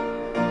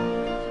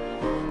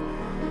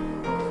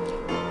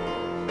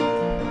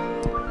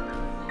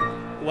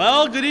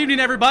Well, good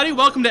evening, everybody.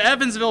 Welcome to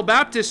Evansville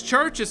Baptist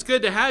Church. It's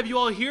good to have you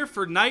all here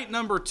for night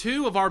number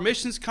 2 of our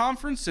missions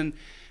conference. And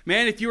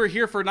man, if you were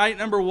here for night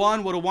number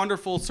 1, what a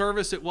wonderful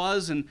service it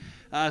was, and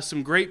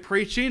some great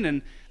preaching.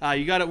 And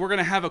we're going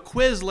to have a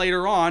quiz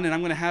later on, and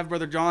I'm going to have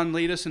Brother John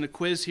lead us in a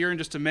quiz here in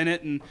just a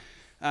minute. And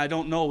I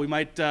don't know, we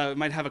might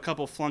have a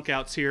couple of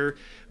flunkouts here.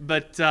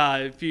 But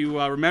if you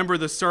remember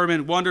the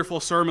sermon, wonderful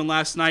sermon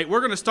last night,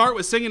 we're going to start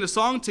with singing a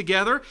song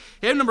together.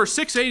 Hymn number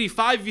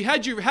 685. If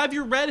you have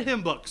your red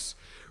hymn books.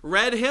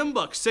 Red hymn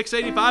book,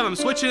 685. I'm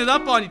switching it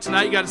up on you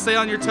tonight. You got to stay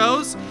on your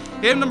toes.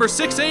 Hymn number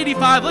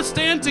 685. Let's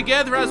stand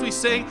together as we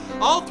sing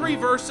all 3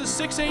 verses.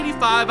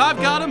 685, I've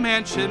got a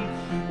mansion.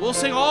 We'll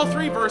sing all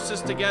 3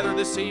 verses together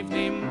this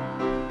evening.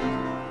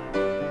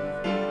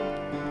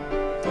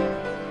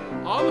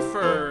 On the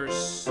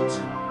first.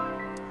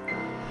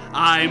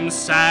 I'm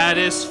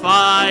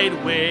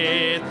satisfied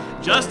with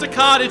just a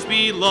cottage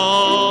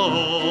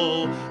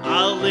below,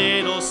 a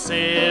little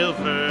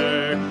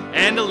silver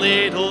and a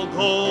little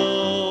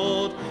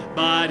gold.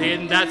 But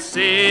in that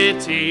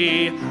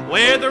city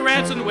where the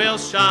ransom will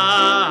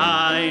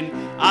shine,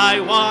 I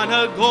want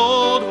a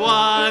gold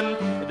one,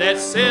 that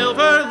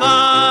silver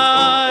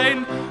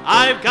line.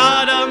 I've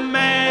got a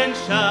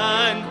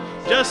mansion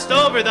just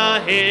over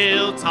the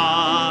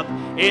hilltop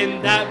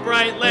in that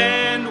bright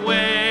land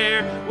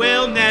where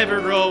we'll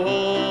never grow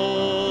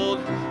old.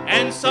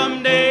 And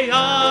someday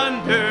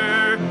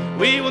under,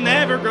 we will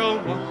never grow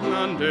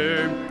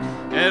under,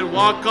 and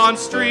walk on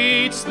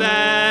streets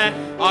that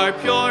are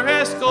pure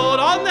as gold.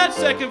 On that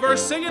second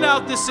verse, sing it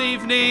out this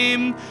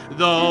evening.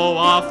 Though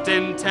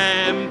often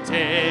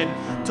tempted,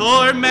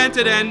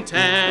 tormented and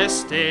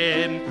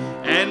tested,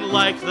 and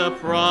like the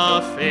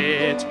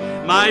prophet,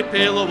 my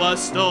pillow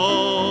was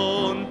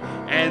stone.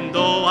 And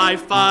though I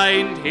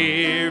find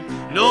here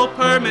no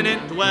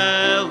permanent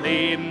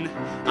dwelling,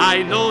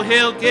 I know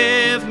he'll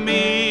give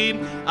me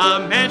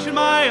a mansion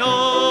my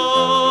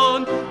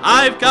own.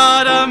 I've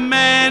got a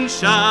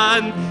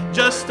mansion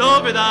just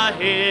over the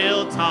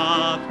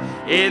hilltop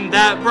in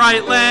that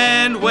bright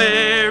land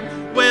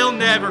where we'll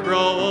never grow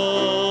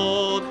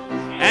old.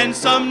 And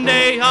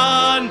someday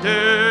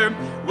under,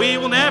 we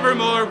will never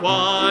more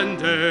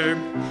wander,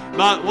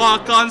 but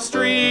walk on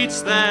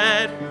streets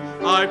that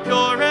are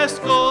pure as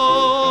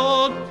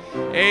gold.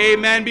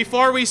 Amen.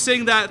 Before we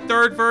sing that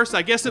third verse,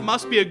 I guess it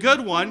must be a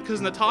good one because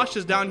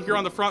Natasha's down here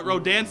on the front row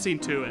dancing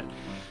to it.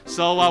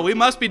 So we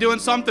must be doing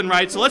something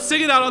right. So let's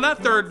sing it out on that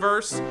third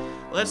verse.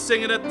 Let's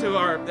sing it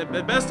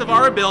the best of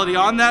our ability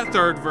on that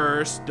third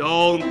verse.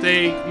 Don't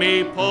think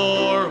me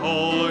poor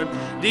or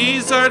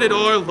deserted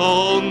or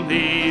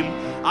lonely.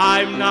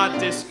 I'm not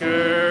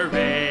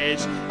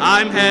discouraged.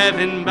 I'm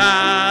heaven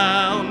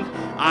bound.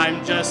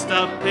 I'm just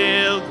a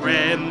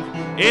pilgrim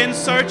in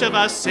search of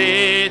a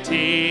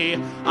city.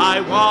 I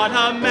want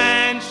a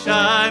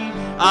mansion,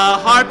 a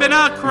harp and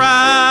a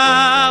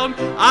crown.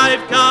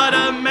 I've got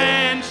a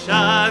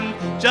mansion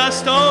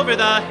just over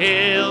the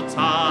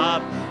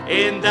hilltop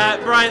in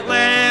that bright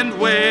land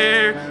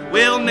where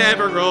we'll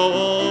never grow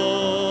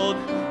old.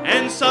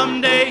 And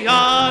someday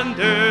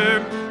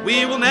yonder,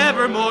 we will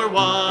never more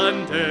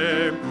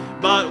wander,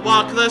 but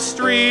walk the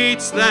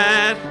streets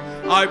that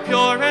are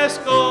pure as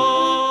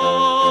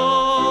gold.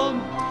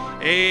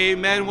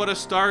 Amen. What a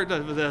start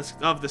of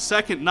the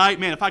second night.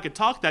 Man, if I could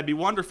talk, that'd be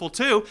wonderful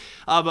too.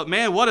 But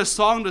man, what a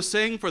song to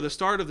sing for the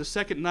start of the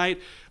second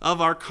night of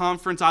our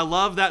conference. I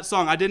love that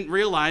song. I didn't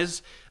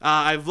realize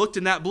I've looked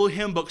in that blue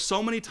hymn book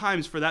so many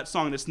times for that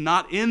song, and it's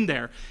not in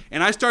there.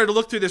 And I started to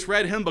look through this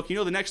red hymn book. You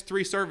know, the next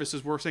 3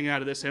 services we're singing out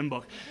of this hymn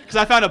book, because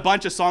I found a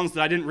bunch of songs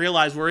that I didn't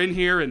realize were in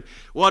here, and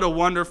what a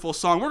wonderful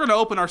song. We're going to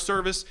open our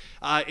service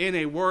in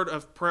a word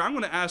of prayer. I'm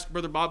going to ask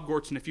Brother Bob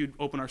Gorton if you'd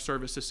open our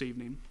service this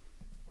evening.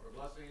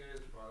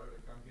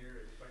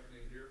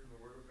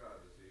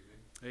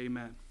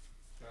 Amen.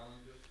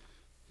 Challenge us,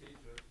 teach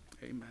us.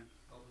 Amen.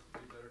 Help us to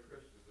be better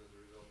Christians as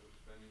a result of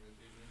spending this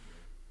evening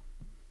here.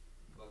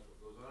 Bless what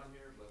goes on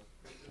here. Bless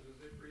the preachers as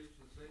they preach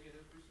and sing it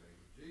as we sing.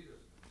 In Jesus'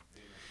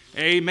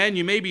 name. Amen.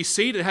 You may be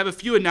seated. I have a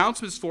few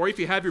announcements for you if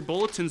you have your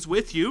bulletins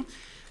with you.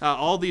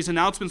 All these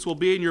announcements will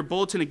be in your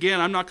bulletin. Again,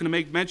 I'm not going to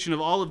make mention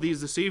of all of these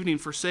this evening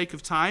for sake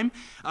of time,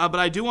 but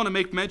I do want to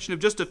make mention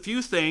of just a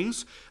few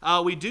things.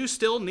 We do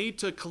still need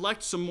to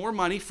collect some more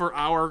money for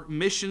our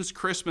missions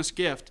Christmas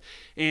gift,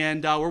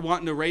 and we're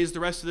wanting to raise the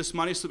rest of this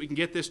money so that we can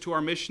get this to our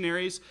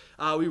missionaries.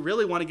 We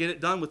really want to get it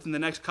done within the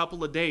next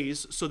couple of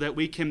days so that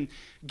we can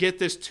get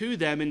this to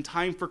them in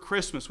time for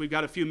Christmas. We've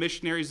got a few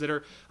missionaries that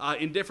are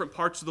in different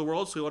parts of the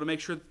world, so we want to make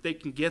sure that they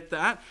can get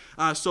that.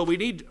 So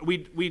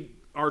we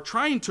are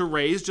trying to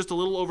raise just a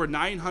little over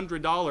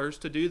 $900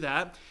 to do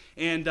that,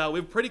 and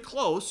we're pretty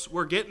close.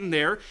 We're getting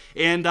there,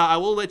 and I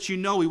will let you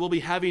know we will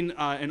be having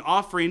an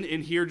offering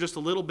in here just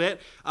a little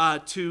bit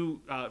to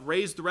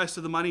raise the rest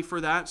of the money for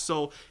that.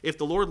 So if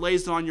the Lord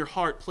lays it on your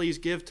heart, please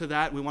give to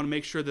that. We want to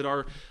make sure that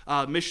our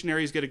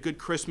missionaries get a good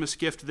Christmas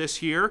gift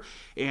this year,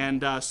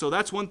 and so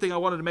that's one thing I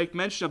wanted to make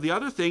mention of. The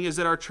other thing is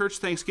that our church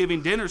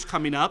Thanksgiving dinner is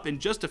coming up in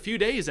just a few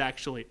days,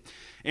 actually,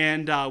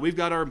 and we've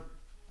got our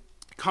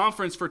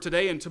conference for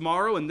today and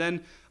tomorrow, and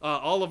then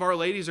all of our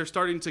ladies are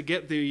starting to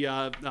get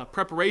the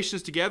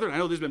preparations together. And I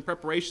know there's been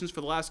preparations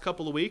for the last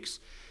couple of weeks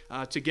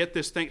to get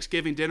this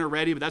Thanksgiving dinner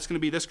ready, but that's going to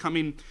be this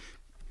coming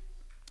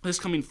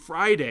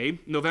Friday,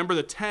 November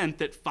the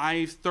 10th at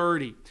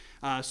 5:30.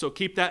 So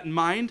keep that in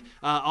mind.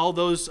 All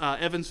those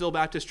Evansville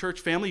Baptist Church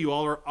family, you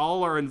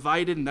all are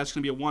invited, and that's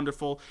going to be a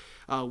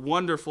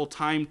wonderful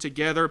time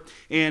together.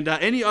 And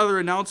any other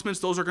announcements,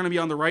 those are going to be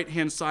on the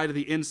right-hand side of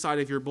the inside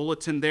of your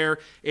bulletin there.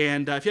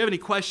 And if you have any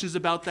questions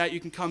about that, you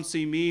can come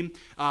see me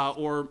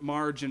or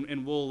Marge,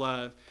 and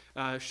we'll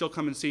she'll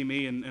come and see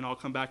me, and I'll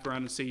come back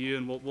around and see you,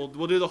 and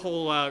we'll do the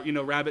whole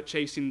rabbit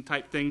chasing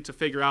type thing to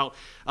figure out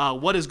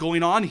what is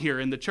going on here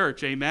in the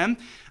church. Amen.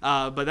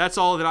 But that's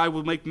all that I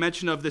will make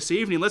mention of this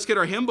evening. Let's get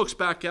our hymn books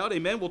back out.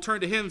 Amen. We'll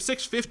turn to hymn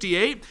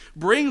 658.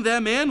 Bring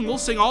them in. We'll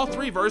sing all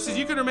three verses.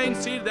 You can remain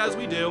seated as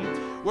we do.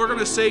 We're going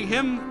to sing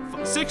hymn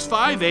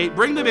 658.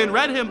 Bring them in.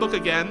 Red hymn book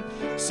again.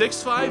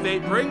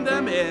 658. Bring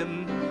them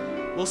in.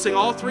 We'll sing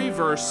all three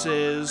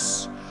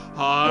verses.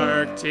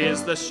 Hark,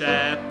 'tis the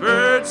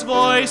shepherd's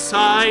voice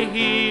I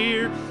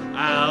hear,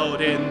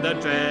 out in the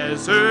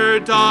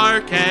desert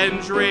dark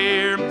and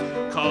drear,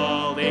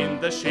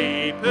 calling the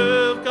sheep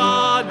who've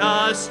gone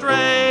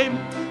astray,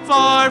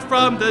 far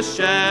from the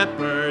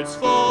shepherd's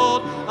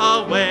fold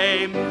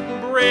away.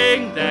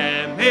 Bring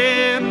them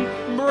in,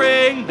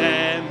 bring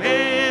them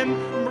in,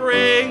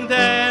 bring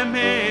them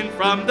in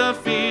from the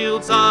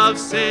fields of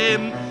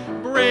sin.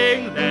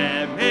 Bring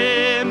them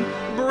in,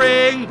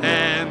 bring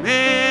them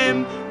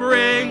in,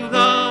 bring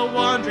the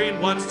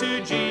wandering ones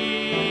to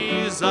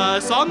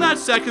Jesus. On that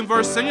second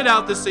verse, sing it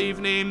out this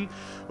evening.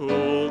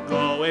 Oh,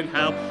 go and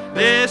help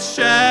this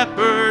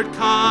shepherd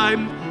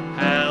kind,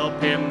 help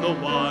him the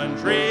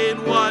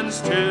wandering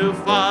ones to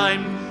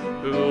find,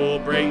 who'll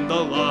bring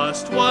the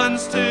lost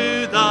ones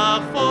to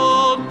the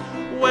fold,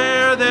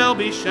 where they'll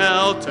be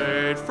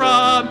sheltered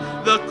from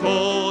the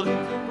cold.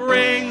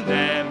 Bring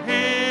them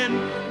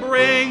in,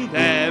 bring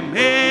them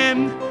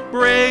in,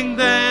 bring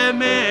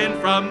them in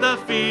from the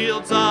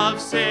fields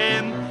of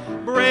sin.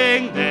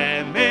 Bring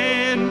them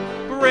in,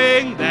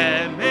 bring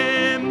them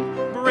in,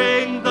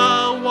 bring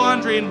the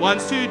wandering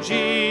ones to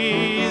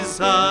Jesus.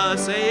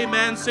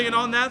 Amen. Singing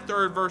on that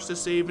third verse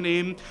this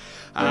evening.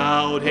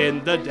 Out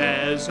in the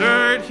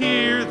desert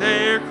hear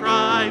their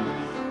cry,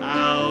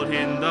 out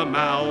in the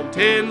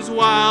mountains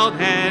wild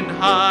and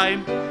high.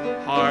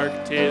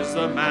 Hark, 'tis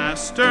the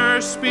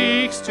Master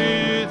speaks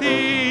to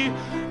thee.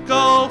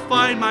 Go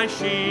find my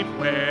sheep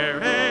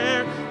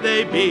where'er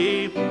they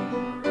be.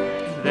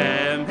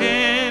 Them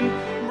in,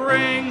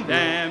 bring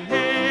them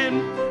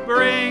in,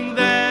 bring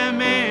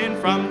them in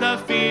from the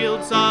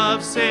fields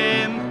of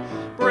sin.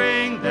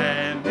 Bring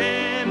them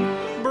in,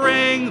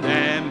 bring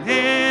them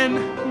in,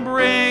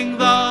 bring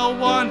the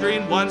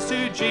wandering ones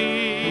to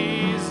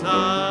Jesus.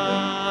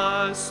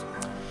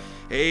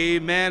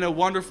 Amen. A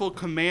wonderful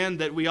command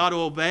that we ought to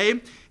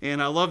obey.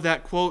 And I love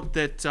that quote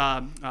that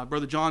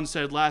Brother John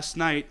said last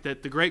night,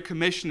 that the Great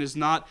Commission is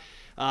not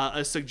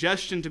a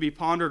suggestion to be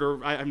pondered,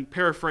 or I'm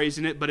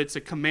paraphrasing it, but it's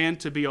a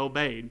command to be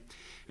obeyed.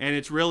 And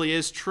it really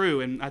is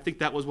true. And I think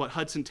that was what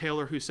Hudson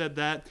Taylor who said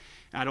that.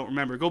 I don't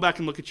remember. Go back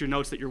and look at your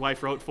notes that your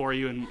wife wrote for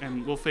you,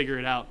 and we'll figure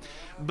it out.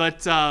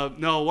 But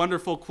no,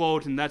 wonderful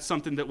quote, and that's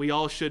something that we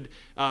all should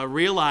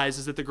realize,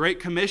 is that the Great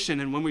Commission,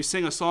 and when we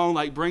sing a song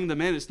like Bring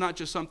Them In, it's not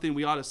just something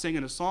we ought to sing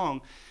in a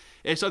song.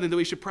 It's something that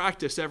we should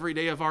practice every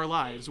day of our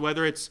lives,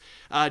 whether it's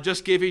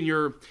just giving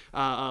your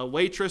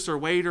waitress or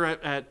waiter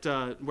at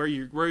where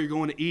you're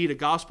going to eat a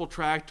gospel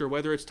tract, or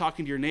whether it's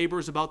talking to your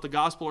neighbors about the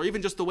gospel, or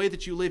even just the way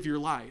that you live your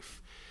life.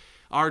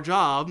 Our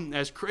job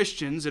as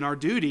Christians and our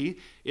duty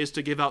is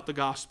to give out the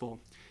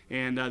gospel.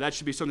 And that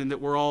should be something that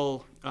we're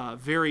all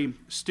very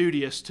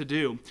studious to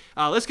do.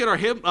 Let's get our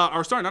hymn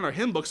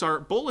books, our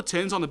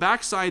bulletins on the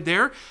back side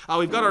there.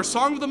 We've got our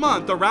Song of the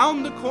Month,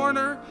 Around the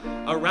Corner,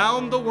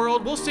 Around the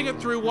World. We'll sing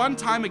it through one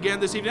time again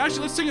this evening.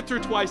 Actually, let's sing it through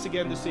twice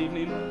again this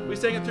evening. We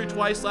sang it through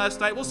twice last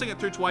night. We'll sing it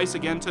through twice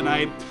again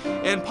tonight.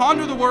 And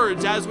ponder the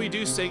words as we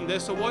do sing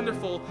this. A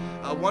wonderful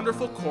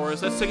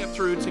chorus. Let's sing it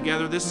through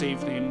together this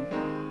evening.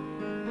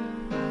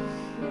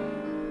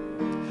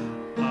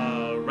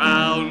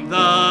 Around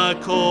the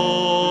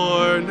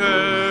corner,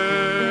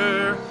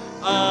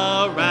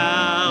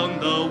 around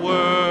the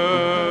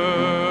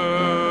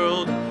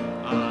world,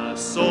 a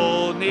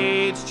soul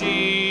needs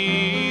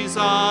Jesus,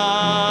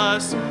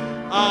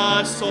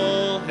 a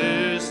soul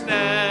who's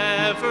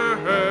never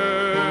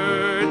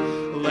heard.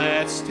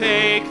 Let's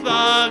take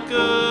the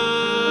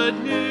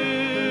good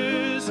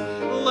news,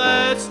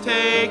 let's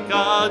take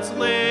God's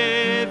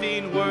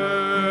living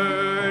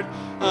word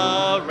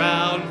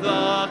around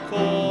the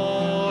corner.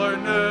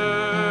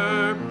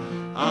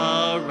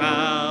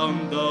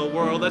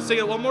 Let's sing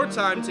it one more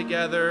time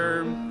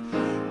together.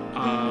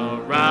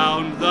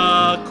 Around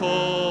the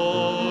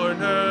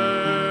corner,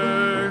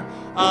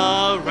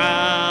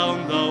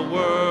 around the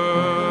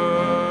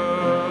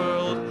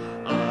world,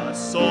 a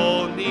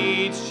soul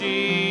needs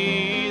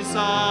Jesus,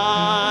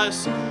 a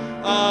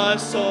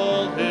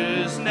soul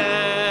who's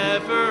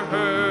never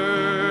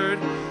heard.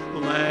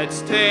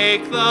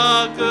 take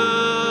the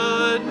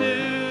good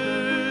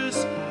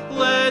news.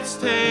 Let's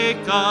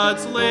take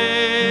God's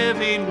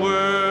living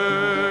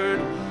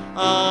word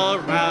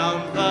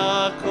around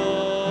the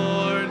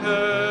corner,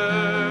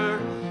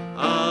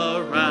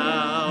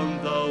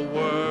 around the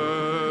world.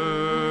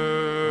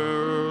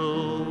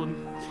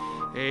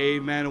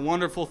 Amen. A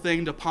wonderful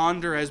thing to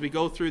ponder as we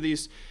go through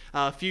these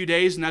few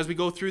days, and as we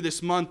go through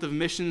this month of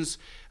missions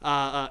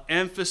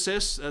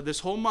emphasis. This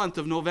whole month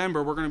of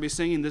November, we're going to be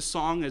singing this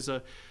song as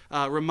a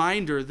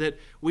reminder that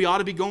we ought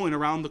to be going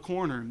around the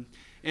corner.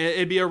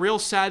 It'd be a real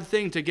sad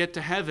thing to get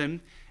to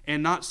heaven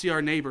and not see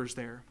our neighbors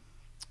there.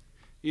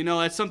 You know,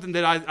 that's something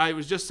that I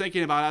was just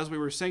thinking about as we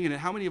were singing it.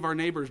 How many of our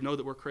neighbors know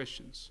that we're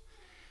Christians?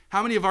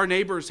 How many of our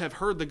neighbors have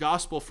heard the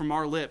gospel from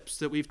our lips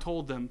that we've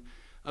told them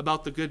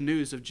about the good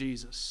news of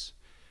Jesus?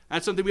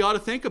 That's something we ought to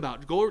think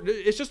about.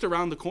 It's just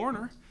around the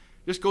corner.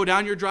 Just go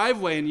down your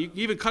driveway and you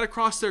even cut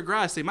across their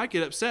grass. They might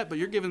get upset, but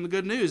you're giving the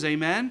good news.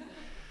 Amen?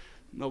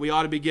 No, we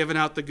ought to be giving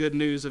out the good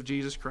news of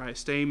Jesus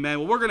Christ. Amen.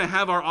 Well, we're going to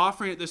have our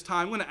offering at this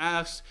time. I'm going to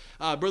ask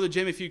Brother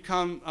Jim if you'd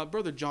come,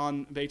 Brother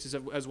John Bates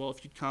as well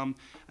if you'd come.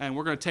 And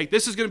we're going to take,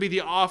 this is going to be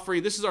the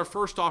offering. This is our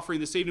first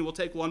offering this evening. We'll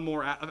take one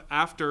more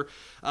after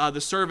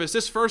the service.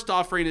 This first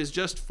offering is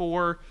just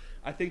for,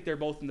 I think they're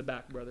both in the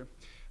back, brother.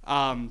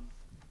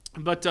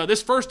 But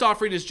this first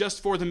offering is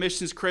just for the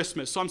missions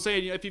Christmas. So I'm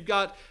saying, if you've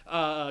got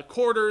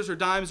quarters or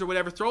dimes or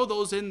whatever, throw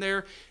those in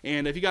there.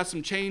 And if you got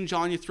some change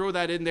on you, throw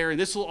that in there. And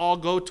this will all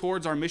go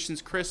towards our missions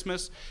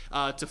Christmas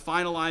to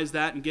finalize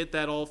that and get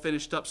that all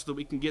finished up so that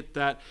we can get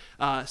that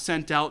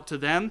sent out to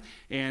them.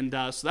 And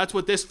so that's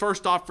what this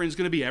first offering is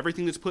going to be.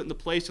 Everything that's put into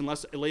place,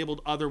 unless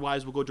labeled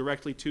otherwise, will go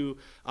directly to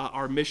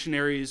our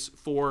missionaries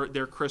for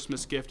their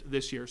Christmas gift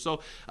this year.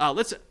 So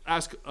let's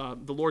ask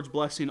the Lord's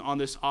blessing on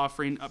this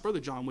offering.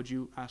 Brother John, would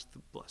you ask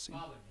the blessing?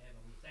 Father in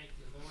heaven, we thank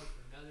you, Lord,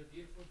 for another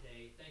beautiful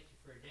day. Thank you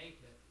for a day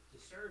to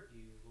serve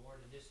you, Lord.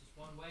 And this is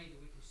one way that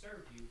we can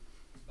serve you,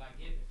 is by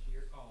giving to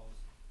your cause.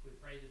 We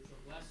pray that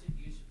you'll bless it,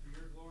 use it for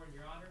your glory and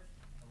your honor.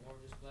 And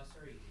Lord, just bless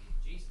our evening. In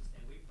Jesus'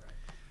 name we pray.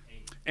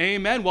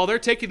 Amen. While they're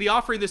taking the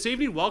offering this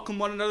evening, welcome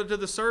one another to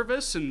the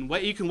service. And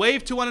you can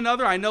wave to one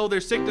another. I know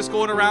there's sickness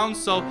going around,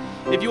 so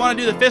if you want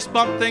to do the fist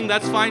bump thing,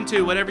 that's fine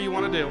too. Whatever you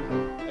want to do.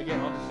 Again,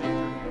 I'll just say it.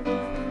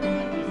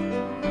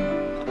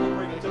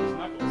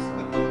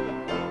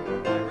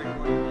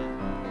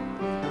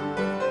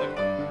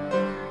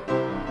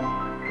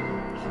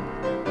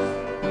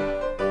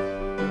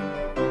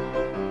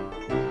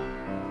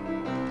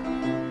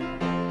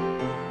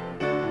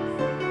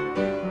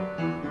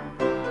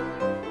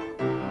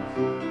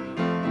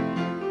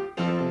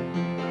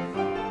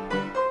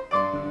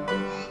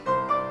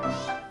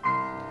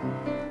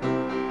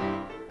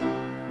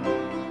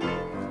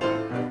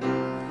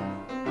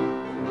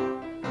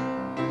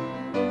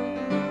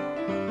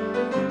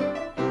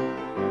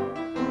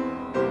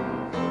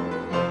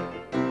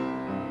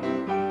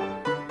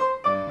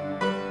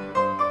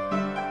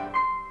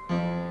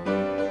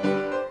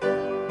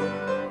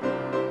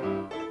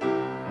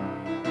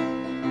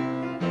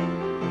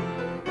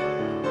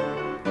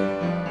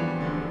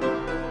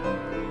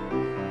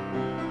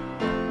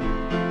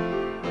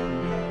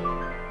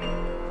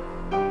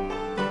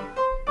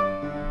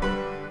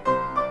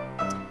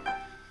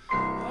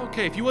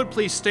 Okay, if you would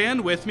please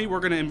stand with me.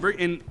 We're going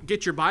to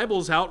get your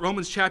Bibles out.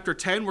 Romans chapter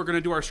 10. We're going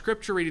to do our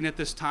scripture reading at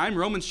this time.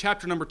 Romans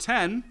chapter number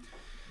 10,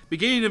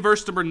 beginning in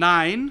verse number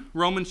 9.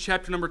 Romans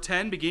chapter number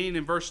 10, beginning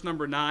in verse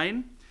number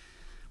 9.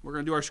 We're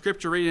going to do our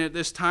scripture reading at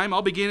this time.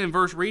 I'll begin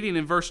reading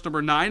in verse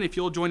number 9. If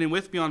you'll join in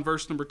with me on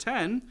verse number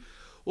 10,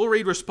 we'll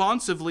read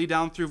responsively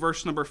down through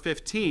verse number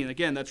 15.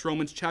 Again, that's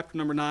Romans chapter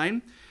number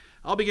 9.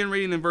 I'll begin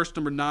reading in verse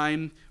number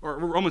 9, or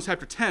Romans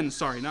chapter 10,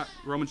 sorry, not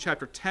Romans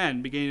chapter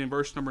 10, beginning in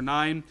verse number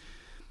 9.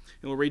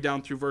 And we'll read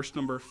down through verse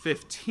number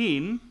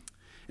 15.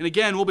 And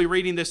again, we'll be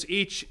reading this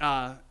each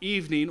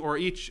evening or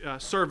each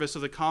service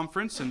of the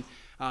conference. And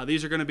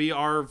these are going to be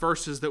our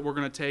verses that we're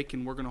going to take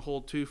and we're going to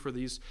hold to for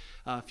these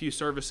few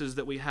services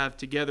that we have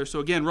together. So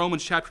again,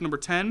 Romans chapter number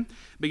 10,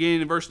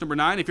 beginning in verse number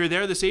 9. If you're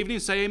there this evening,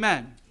 say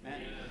amen.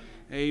 Amen.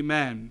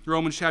 Amen.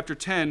 Romans chapter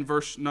 10,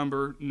 verse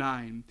number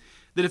 9.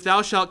 That if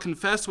thou shalt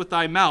confess with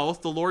thy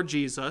mouth the Lord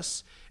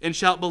Jesus, and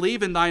shalt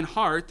believe in thine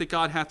heart that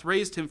God hath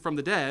raised him from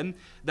the dead,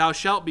 thou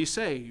shalt be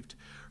saved.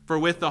 For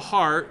with the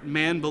heart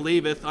man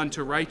believeth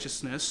unto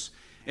righteousness,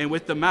 and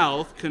with the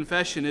mouth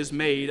confession is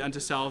made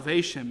unto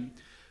salvation.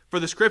 For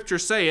the Scripture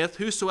saith,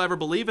 whosoever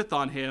believeth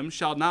on him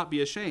shall not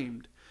be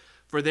ashamed.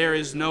 For there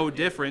is no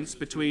difference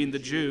between the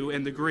Jew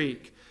and the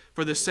Greek.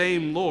 For the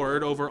same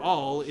Lord over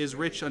all is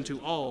rich unto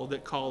all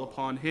that call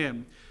upon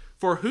him.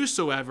 For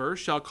whosoever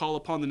shall call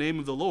upon the name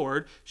of the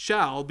Lord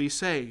shall be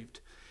saved.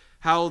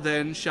 How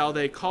then shall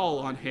they call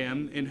on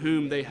him in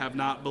whom they have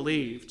not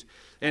believed?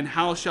 And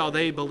how shall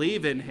they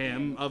believe in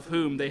him of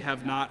whom they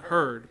have not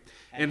heard?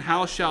 And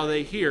how shall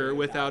they hear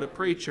without a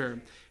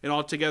preacher? And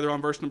all together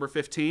on verse number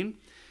 15.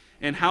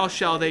 And how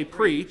shall they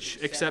preach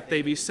except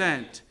they be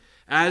sent?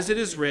 As it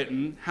is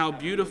written, how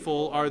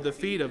beautiful are the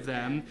feet of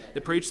them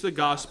that preach the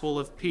gospel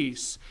of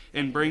peace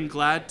and bring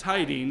glad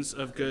tidings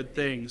of good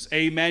things.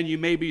 Amen. You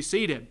may be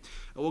seated.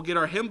 We'll get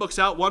our hymn books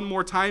out one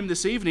more time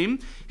this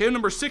evening. Hymn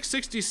number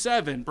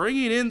 667,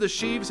 Bringing in the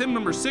Sheaves. Hymn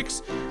number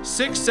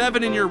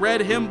 667 in your red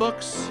hymn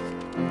books.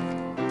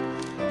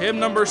 Hymn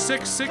number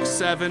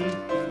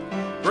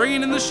 667,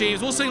 Bringing in the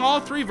Sheaves. We'll sing all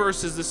three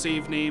verses this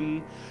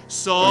evening.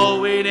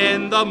 Sowing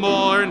in the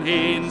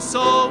morning,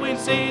 sowing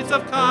seeds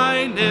of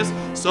kindness,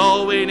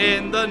 sowing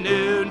in the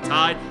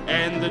noontide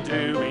and the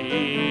dewy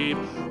eve,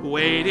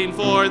 waiting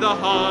for the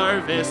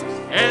harvest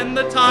and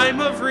the time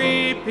of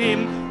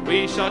reaping.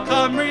 We shall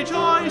come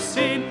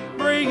rejoicing,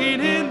 bringing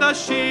in the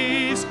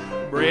sheaves,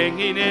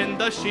 bringing in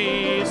the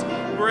sheaves,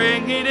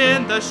 bringing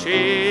in the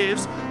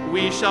sheaves.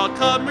 We shall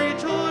come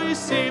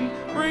rejoicing,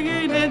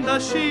 bringing in the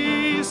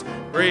sheaves,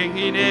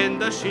 bringing in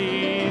the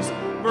sheaves,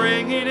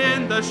 bringing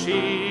in the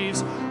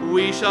sheaves.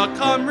 We shall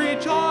come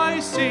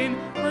rejoicing,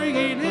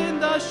 bringing in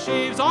the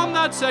sheaves. On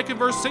that second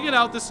verse, sing it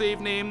out this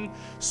evening.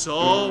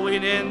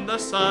 Sowing in the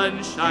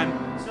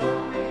sunshine,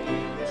 sowing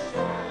in the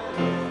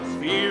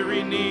shadows,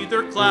 fearing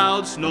neither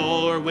clouds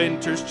nor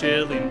winter's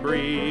chilling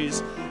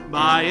breeze.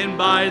 By and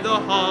by the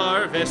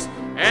harvest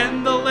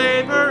and the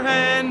labor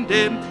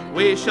ended,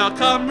 we shall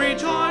come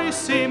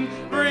rejoicing,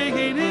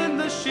 bringing in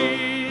the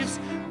sheaves,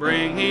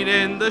 bringing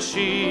in the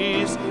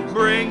sheaves,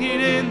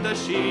 bringing in the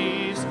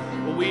sheaves.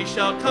 We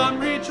shall come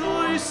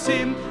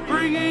rejoicing,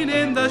 bringing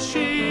in the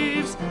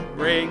sheaves,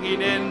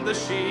 bringing in the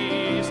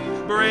sheaves,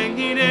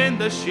 bringing in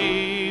the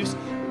sheaves.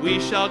 We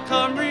shall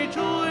come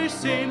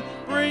rejoicing,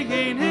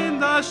 bringing in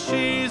the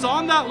sheaves.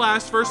 On that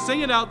last verse,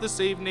 sing it out this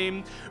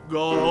evening.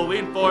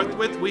 Going forth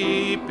with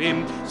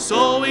weeping,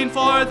 sowing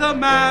for the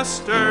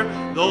Master.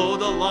 Though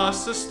the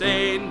loss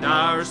sustained,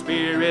 our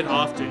spirit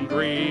often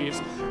grieves.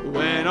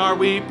 When our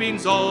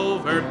weeping's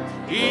over,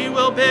 He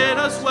will bid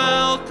us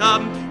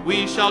welcome.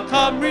 We shall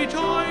come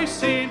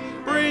rejoicing,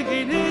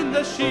 bringing in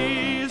the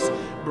sheaves,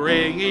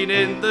 bringing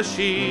in the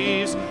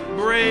sheaves,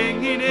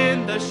 bringing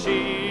in the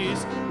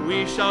sheaves.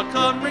 We shall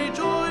come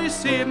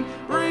rejoicing,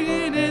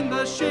 bringing in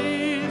the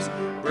sheaves,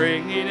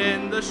 bringing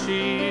in the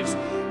sheaves,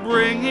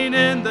 bringing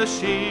in the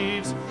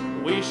sheaves.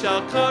 We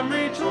shall come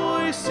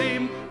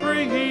rejoicing,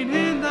 bringing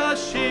in the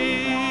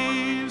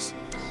sheaves.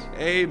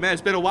 Amen.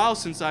 It's been a while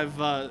since I've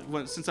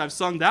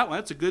sung that one.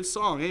 That's a good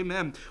song.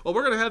 Amen. Well,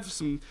 we're going to have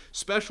some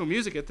special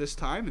music at this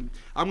time, and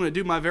I'm going to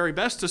do my very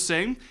best to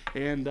sing.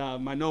 And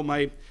I know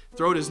my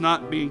throat is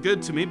not being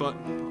good to me, but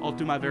I'll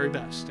do my very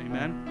best.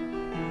 Amen.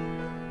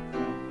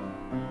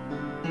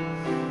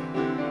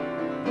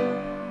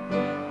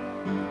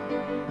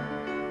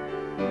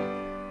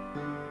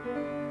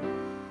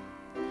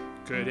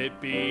 Could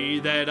it be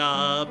that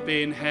up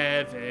in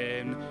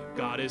heaven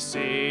God is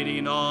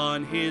sitting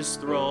on His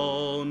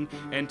throne,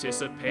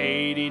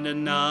 anticipating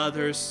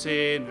another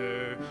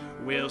sinner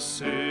will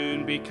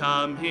soon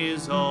become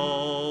His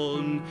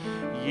own?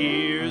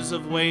 Years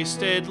of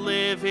wasted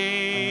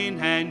living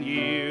and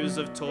years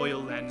of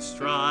toil and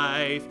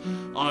strife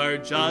are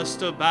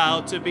just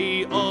about to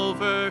be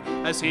over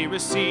as He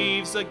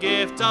receives the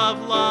gift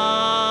of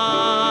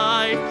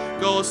life.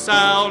 Go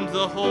sound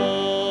the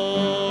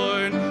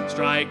horn,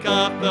 strike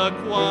up the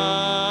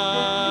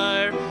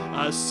choir.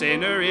 A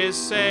sinner is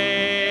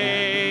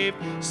saved,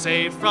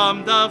 saved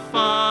from the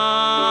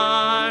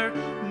fire.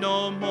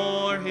 No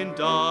more in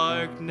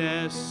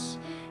darkness,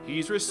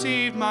 He's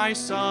received my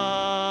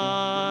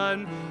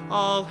Son.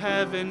 All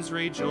heaven's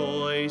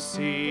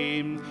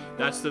rejoicing,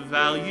 that's the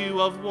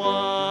value of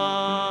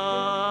one.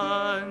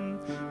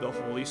 The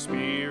Holy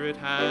Spirit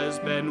has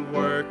been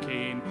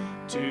working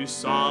to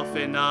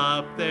soften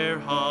up their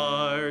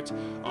heart.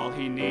 All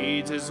He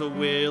needs is a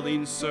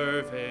willing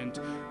servant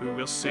who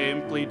will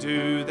simply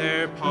do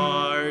their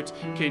part.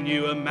 Can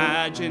you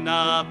imagine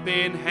up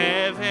in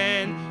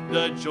heaven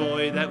the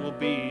joy that will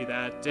be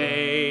that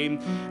day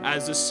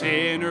as the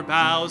sinner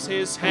bows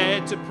his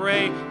head to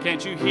pray?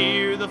 Can't you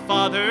hear the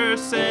Father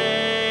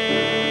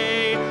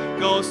say,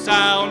 go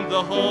sound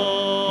the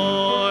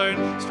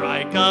horn,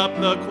 strike up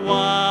the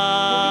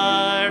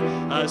choir.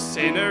 A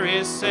sinner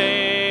is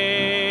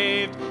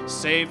saved,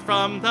 saved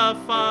from the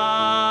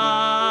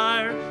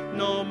fire.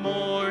 No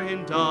more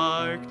in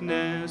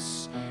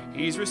darkness,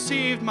 He's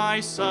received my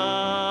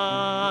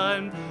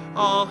Son.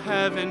 All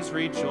heaven's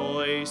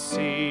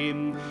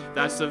rejoicing,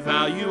 that's the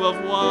value of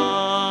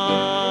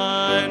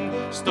one.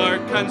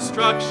 Start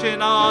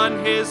construction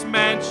on His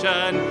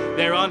mansion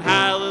there on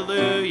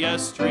Hallelujah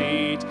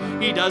Street.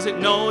 He doesn't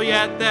know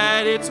yet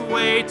that it's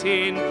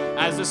waiting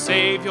as the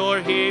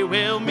Savior He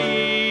will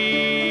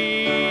meet.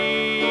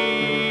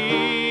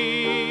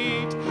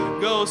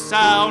 Go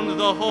sound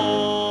the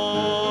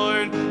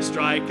horn,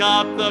 strike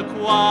up the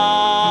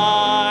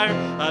choir.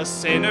 A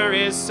sinner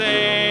is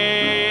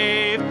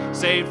saved,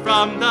 saved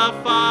from the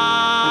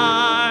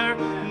fire.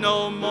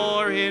 No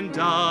more in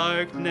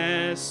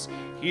darkness,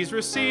 He's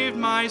received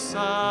my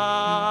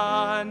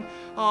son.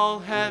 All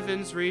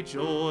heaven's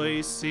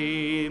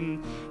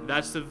rejoicing.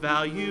 That's the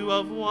value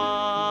of one.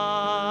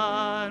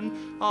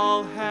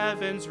 All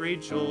heaven's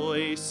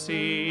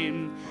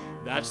rejoicing.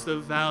 That's the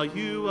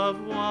value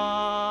of one.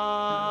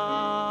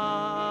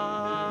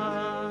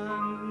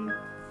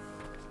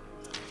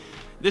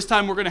 This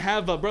time we're going to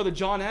have Brother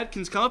John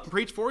Adkins come up and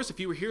preach for us. If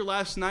you were here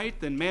last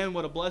night, then man,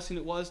 what a blessing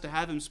it was to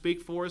have him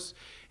speak for us.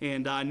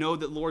 And I know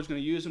that the Lord's going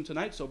to use him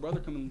tonight. So, brother,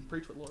 come and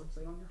preach what the Lord's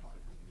laid on your heart.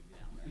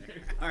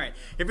 All right.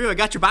 If you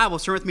got your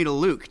Bibles, turn with me to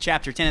Luke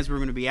chapter 10 is where we're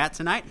going to be at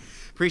tonight.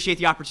 Appreciate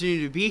the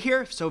opportunity to be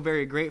here. So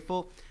very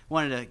grateful.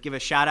 Wanted to give a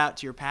shout out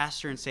to your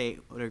pastor and say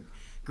what a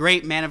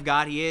great man of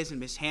God he is. And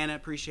Miss Hannah,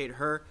 appreciate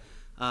her,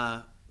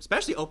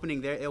 especially opening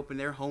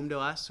their home to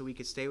us so we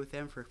could stay with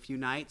them for a few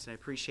nights. And I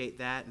appreciate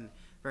that, and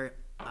very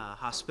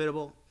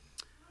hospitable.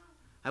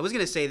 I was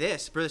going to say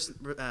this.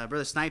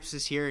 Brother Snipes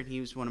is here, and he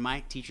was one of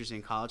my teachers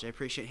in college. I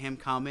appreciate him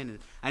coming, and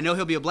I know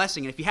he'll be a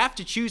blessing. And if you have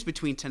to choose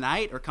between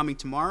tonight or coming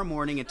tomorrow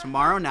morning and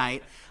tomorrow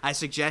night, I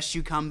suggest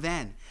you come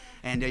then.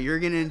 And you're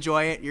going to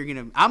enjoy it.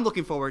 I'm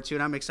looking forward to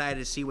it. I'm excited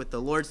to see what the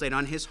Lord's laid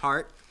on his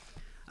heart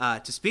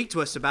to speak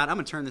to us about. I'm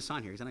going to turn this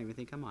on here because I don't even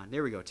think I'm on.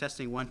 There we go.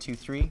 Testing 1, 2,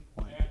 3.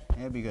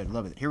 That'd be good.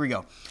 Love it. Here we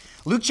go.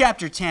 Luke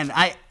chapter 10.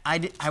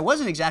 I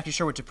wasn't exactly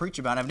sure what to preach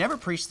about. I've never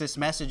preached this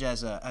message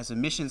as a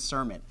mission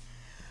sermon.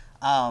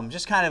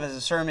 Just kind of as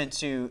a sermon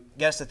to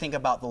get us to think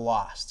about the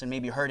lost and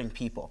maybe hurting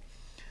people.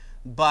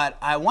 But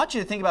I want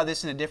you to think about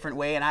this in a different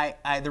way.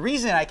 And the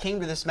reason I came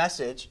to this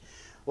message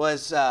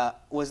was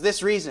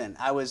this reason.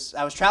 I was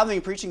traveling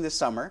and preaching this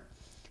summer,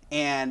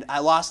 and I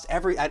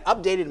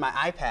updated my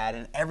iPad,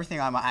 and everything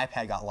on my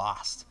iPad got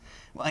lost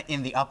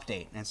in the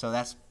update. And so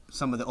that's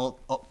some of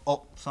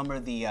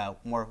the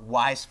more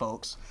wise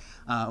folks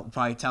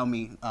probably tell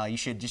me you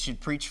should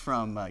preach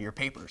from your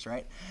papers,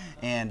 right?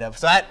 And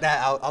so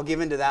I'll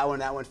give into that one.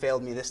 That one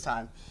failed me this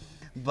time,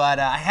 but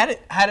I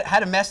had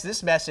to mess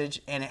this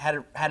message, and it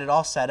had it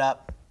all set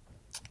up,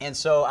 and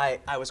so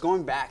I was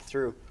going back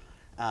through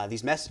all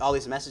these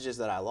messages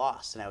that I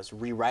lost, and I was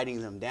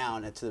rewriting them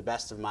down to the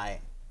best of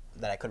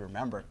that I could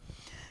remember.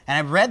 And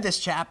I read this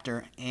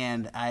chapter,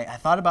 and I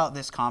thought about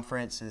this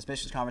conference, and this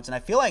missions conference, and I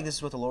feel like this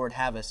is what the Lord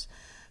have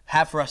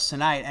for us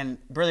tonight. And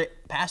Brother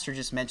Pastor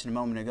just mentioned a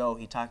moment ago,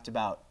 he talked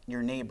about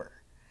your neighbor.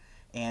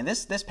 And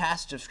this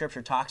passage of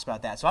Scripture talks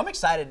about that. So I'm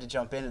excited to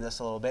jump into this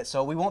a little bit.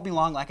 So we won't be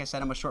long. Like I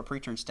said, I'm a short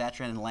preacher in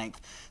stature and in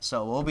length.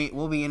 So we'll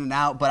be in and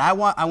out. But I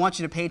want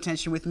you to pay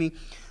attention with me.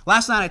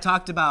 Last night I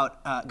talked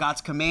about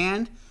God's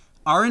command,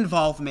 our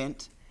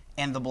involvement,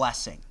 and the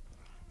blessing.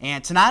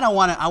 And tonight I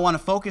want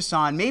to focus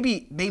on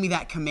maybe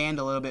that command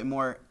a little bit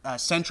more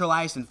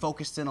centralized and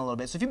focused in a little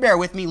bit. So if you bear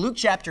with me, Luke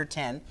chapter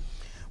 10,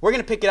 we're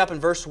going to pick it up in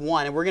verse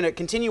 1, and we're going to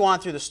continue on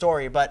through the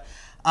story. But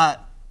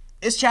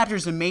this chapter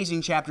is an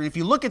amazing chapter. And if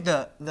you look at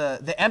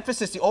the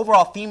emphasis, the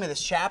overall theme of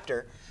this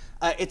chapter,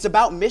 it's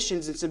about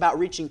missions. It's about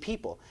reaching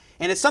people.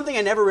 And it's something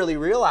I never really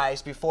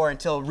realized before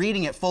until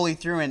reading it fully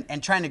through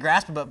and trying to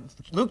grasp it. But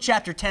Luke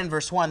chapter 10,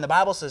 verse 1, the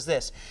Bible says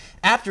this: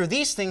 "After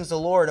these things the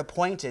Lord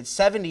appointed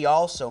 70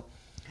 also,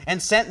 and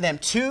sent them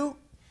 2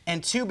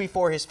 and 2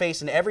 before his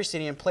face into every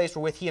city and place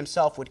wherewith he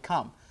himself would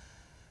come.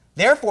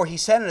 Therefore he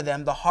said unto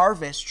them, The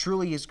harvest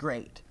truly is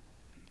great,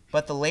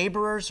 but the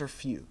laborers are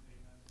few.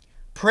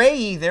 Pray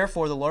ye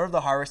therefore the Lord of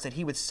the harvest that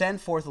he would send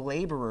forth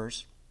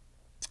laborers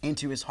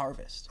into his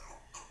harvest.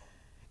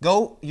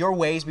 Go your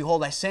ways,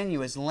 behold, I send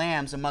you as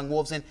lambs among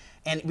wolves." And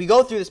we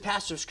go through this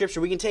passage of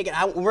Scripture. We can take it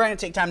out. We're going to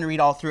take time to read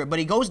all through it. But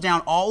he goes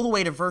down all the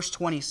way to verse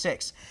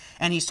 26.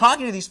 And he's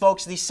talking to these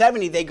folks. These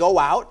 70, they go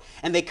out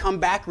and they come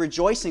back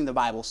rejoicing, the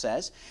Bible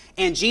says.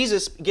 And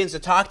Jesus begins to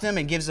talk to them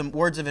and gives them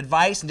words of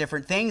advice and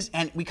different things.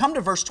 And we come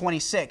to verse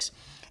 26.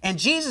 And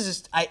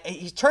Jesus,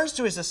 he turns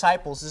to his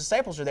disciples. His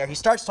disciples are there. He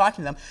starts talking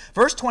to them.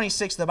 Verse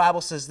 26, the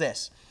Bible says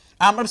this.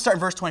 I'm going to start in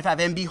verse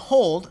 25. "And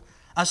behold,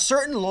 a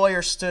certain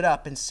lawyer stood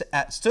up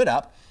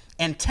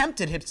and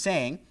tempted him,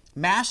 saying,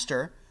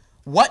 Master,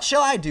 what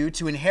shall I do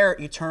to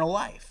inherit eternal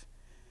life?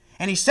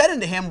 And he said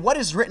unto him, What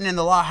is written in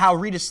the law? How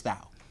readest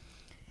thou?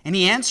 And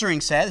he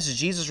answering said," this is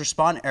Jesus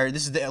responding, or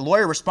this is the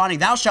lawyer responding,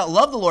 "Thou shalt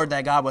love the Lord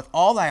thy God with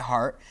all thy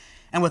heart,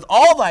 and with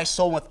all thy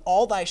soul, and with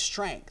all thy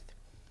strength,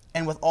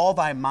 and with all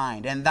thy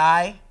mind, and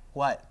thy,"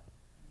 what?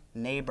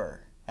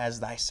 "Neighbor as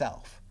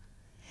thyself.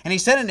 And he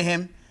said unto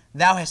him,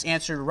 Thou hast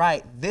answered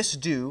right, this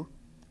do,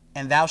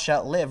 and thou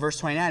shalt live." Verse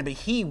 29, "But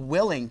he,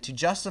 willing to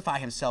justify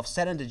himself,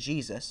 said unto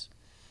Jesus,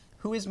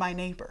 Who is my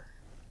neighbor?"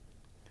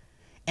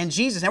 And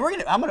Jesus, and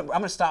I'm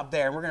gonna stop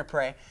there, and we're gonna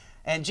pray.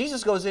 And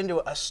Jesus goes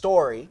into a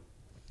story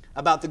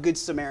about the Good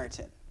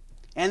Samaritan.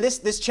 And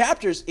this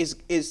chapter is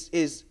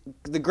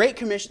the Great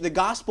Commission, the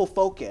gospel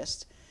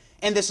focused.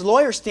 And this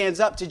lawyer stands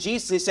up to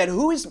Jesus and he said,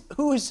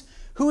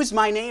 Who is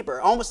my neighbor?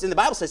 Almost, and the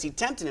Bible says he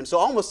tempted him, so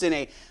almost in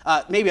a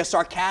maybe a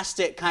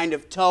sarcastic kind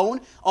of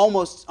tone,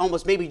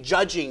 almost maybe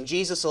judging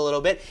Jesus a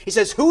little bit. He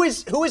says, Who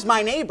is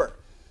my neighbor?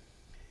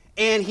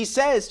 And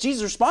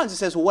Jesus responds and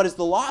says, Well, what does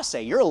the law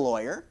say? You're a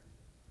lawyer.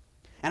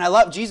 And I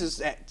love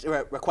Jesus, a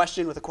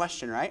question with a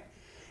question, right?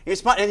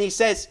 And he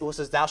says,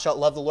 thou shalt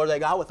love the Lord thy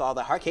God with all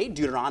thy heart. Okay,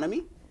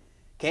 Deuteronomy.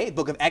 Okay, the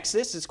book of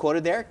Exodus is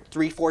quoted there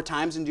 3-4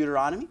 times in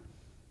Deuteronomy.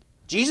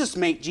 Jesus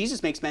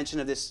makes mention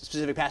of this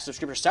specific passage of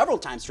Scripture several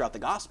times throughout the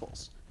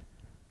Gospels.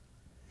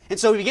 And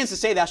so he begins to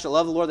say, thou shalt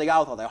love the Lord thy God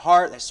with all thy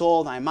heart, thy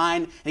soul, thy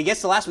mind. And he gets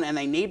to the last one, and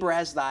thy neighbor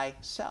as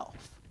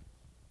thyself.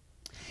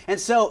 And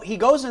so he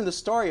goes into the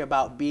story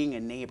about being a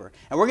neighbor.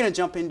 And we're going to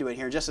jump into it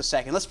here in just a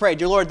second. Let's pray.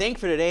 Dear Lord, thank you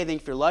for today.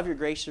 Thank you for your love, your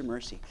grace, your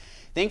mercy.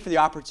 Thank you for the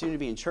opportunity to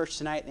be in church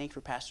tonight. Thank you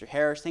for Pastor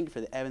Harris. Thank you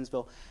for the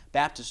Evansville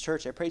Baptist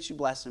Church. I pray that you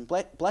bless them.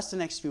 Bless the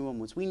next few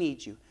moments. We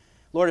need you.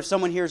 Lord, if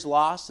someone here is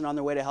lost and on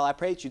their way to hell, I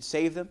pray that you'd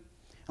save them.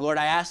 And Lord,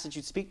 I ask that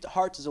you'd speak to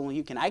hearts as only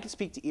you can. I can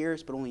speak to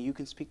ears, but only you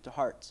can speak to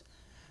hearts.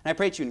 And I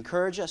pray that you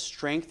encourage us,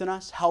 strengthen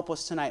us, help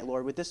us tonight,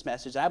 Lord, with this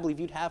message I believe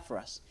you'd have for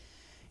us.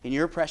 In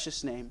your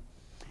precious name,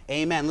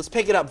 amen. Let's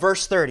pick it up,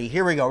 verse 30.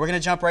 Here we go. We're going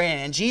to jump right in.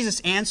 And Jesus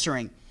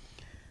answering,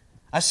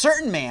 a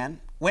certain man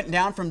went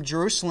down from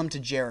Jerusalem to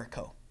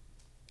Jericho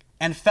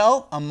and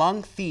fell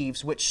among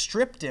thieves, which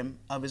stripped him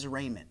of his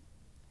raiment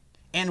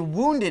and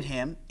wounded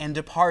him and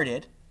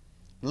departed,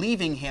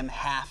 leaving him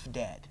half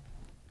dead.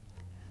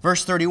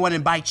 Verse 31,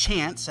 and by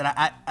chance, and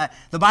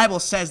the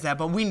Bible says that,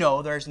 but we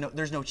know there's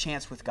no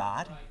chance with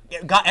God.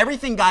 God.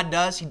 Everything God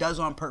does, he does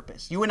on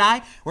purpose. You and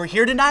I, we're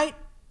here tonight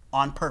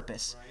on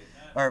purpose.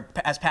 Or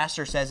as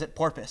Pastor says it,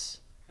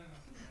 porpoise.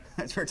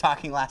 As we were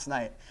talking last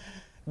night.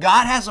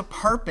 God has a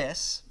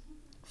purpose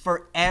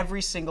for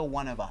every single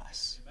one of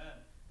us. Amen.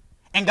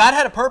 And God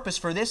had a purpose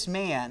for this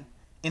man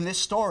in this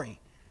story.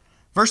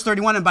 Verse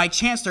 31, and by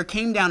chance there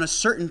came down a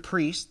certain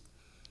priest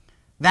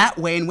that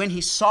way, and when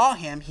he saw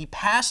him, he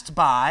passed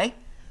by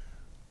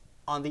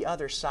on the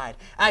other side.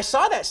 And I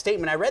saw that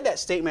statement. I read that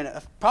statement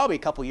probably a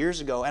couple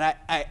years ago, and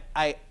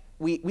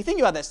we think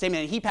about that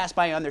statement, and he passed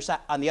by on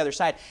the other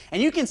side.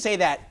 And you can say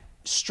that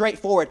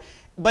straightforward,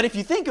 but if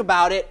you think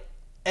about it,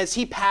 as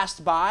he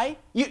passed by,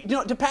 you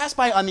know, to pass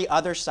by on the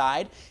other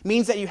side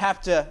means that you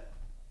have to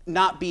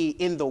not be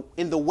in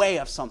the way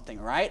of something,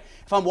 right?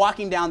 If I'm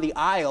walking down the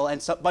aisle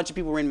and a bunch of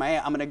people are in my way,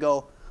 I'm going to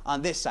go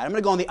on this side. I'm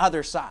going to go on the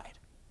other side.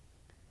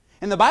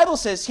 And the Bible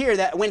says here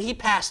that when he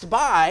passed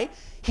by,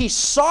 he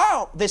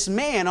saw this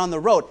man on the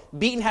road,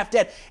 beaten half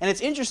dead. And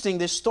it's interesting,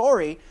 this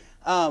story,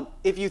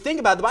 if you think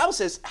about it, the Bible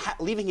says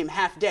leaving him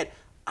half dead.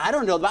 I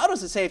don't know, the Bible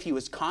doesn't say if he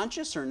was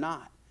conscious or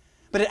not.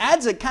 But it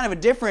adds a kind of a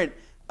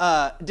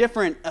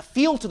different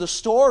feel to the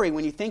story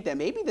when you think that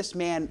maybe this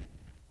man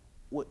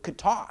could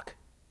talk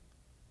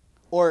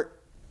or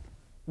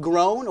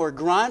groan or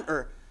grunt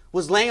or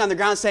was laying on the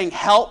ground saying,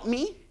 help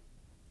me.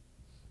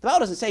 The Bible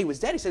doesn't say he was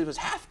dead. He said he was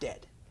half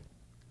dead.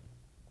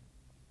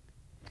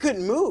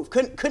 Couldn't move,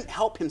 couldn't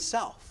help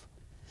himself.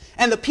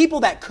 And the people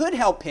that could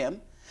help him,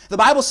 the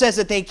Bible says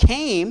that they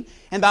came,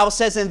 and the Bible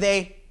says and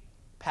they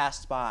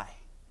passed by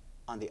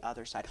on the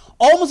other side.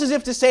 Almost as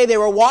if to say they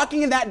were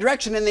walking in that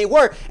direction, and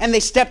they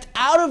stepped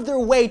out of their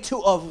way to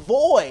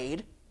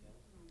avoid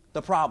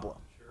the problem.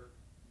 Sure.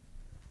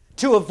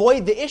 To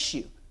avoid the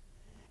issue.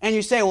 And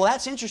you say, well,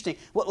 that's interesting.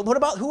 What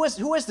about, who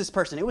was this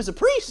person? It was a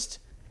priest.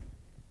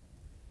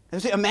 It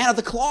was a man of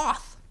the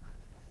cloth,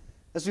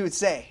 as we would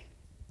say.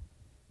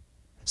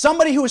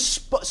 Somebody who was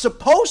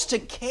supposed to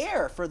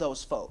care for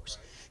those folks.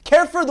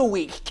 Care for the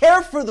weak.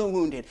 Care for the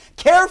wounded.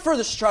 Care for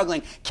the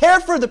struggling. Care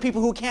for the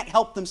people who can't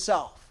help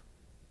themselves.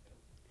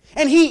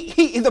 And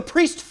the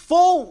priest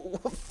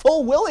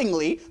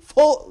willingly,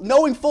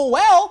 knowing full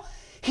well,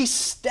 he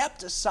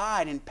stepped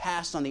aside and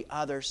passed on the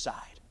other side.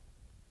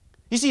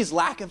 You see his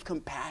lack of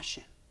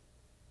compassion.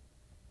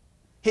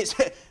 His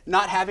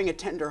not having a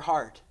tender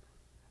heart.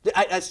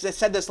 I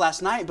said this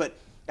last night, but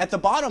at the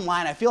bottom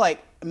line, I feel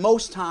like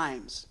most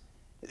times,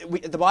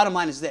 the bottom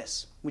line is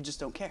this: we just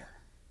don't care.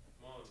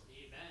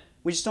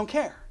 We just don't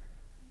care.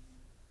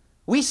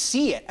 We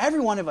see it. Every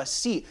one of us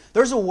see it.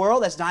 There's a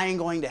world that's dying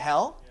going to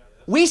hell.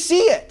 We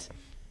see it.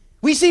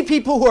 We see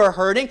people who are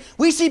hurting.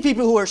 We see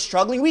people who are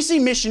struggling. We see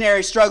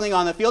missionaries struggling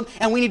on the field,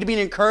 and we need to be an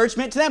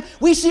encouragement to them.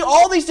 We see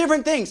all these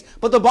different things.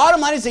 But the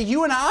bottom line is that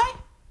you and I,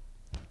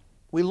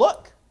 we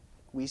look,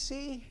 we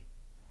see,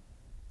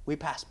 we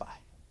pass by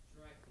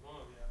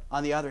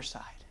on the other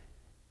side.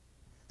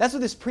 That's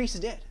what this priest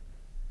did.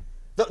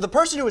 The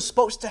person who was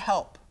supposed to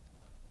help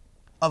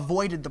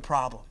avoided the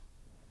problem.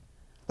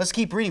 Let's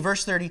keep reading.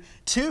 Verse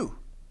 32.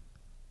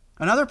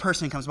 Another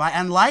person comes by,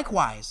 and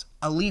likewise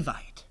a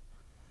Levite.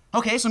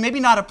 Okay, so maybe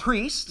not a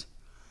priest.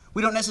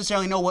 We don't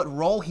necessarily know what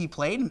role he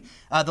played.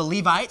 The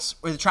Levites,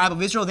 or the tribe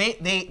of Israel,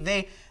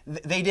 they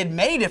did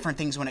many different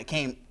things when it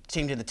came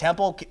to the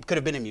temple. Could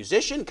have been a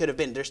musician. Could have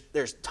been,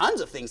 there's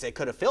tons of things they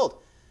could have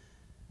filled.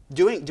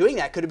 Doing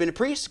that. Could have been a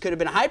priest. Could have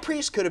been a high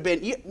priest. Could have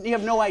been, you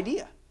have no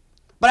idea.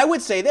 But I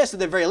would say this, at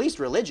the very least,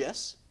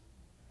 religious.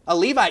 A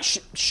Levite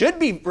should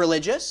be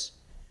religious.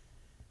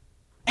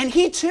 And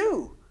he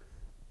too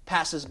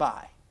passes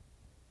by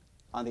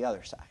on the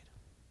other side.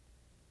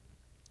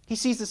 He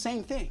sees the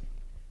same thing.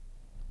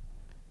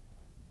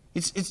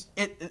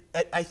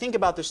 I think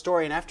about the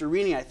story, and after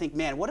reading it, I think,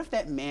 man, what if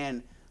that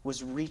man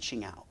was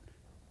reaching out?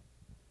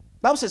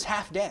 The Bible says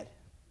half dead.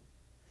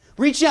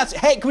 Reaching out,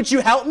 hey, could you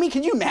help me?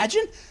 Can you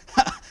imagine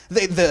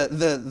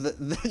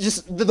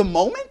the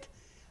moment?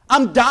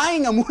 I'm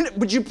dying. I'm wounded.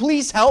 Would you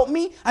please help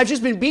me? I've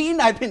just been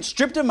beaten. I've been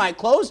stripped of my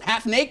clothes,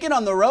 half naked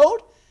on the road.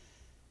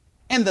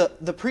 And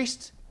the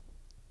priest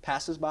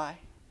passes by.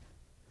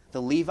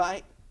 The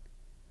Levite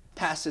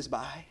passes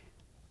by.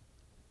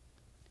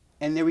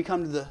 And there we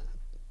come to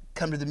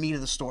the meat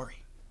of the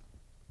story.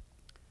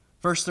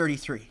 Verse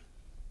 33.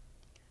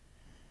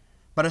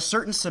 But a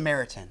certain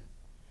Samaritan.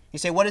 You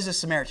say, what is a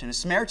Samaritan? A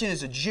Samaritan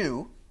is a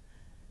Jew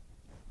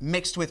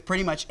mixed with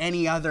pretty much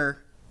any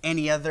other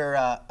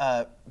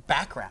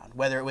background,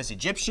 whether it was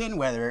Egyptian,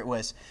 whether it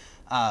was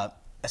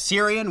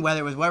Assyrian,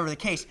 whether it was whatever the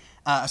case.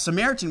 A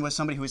Samaritan was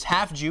somebody who was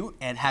half Jew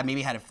and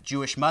maybe had a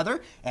Jewish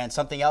mother and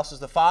something else was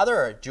the father,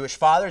 or a Jewish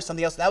father or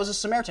something else. That was a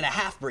Samaritan, a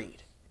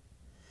half-breed.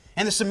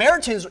 And the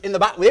Samaritans in the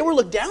Bible, they were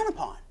looked down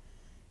upon.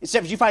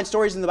 Except if you find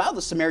stories in the Bible,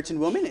 the Samaritan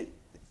woman,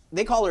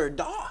 they call her a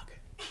dog.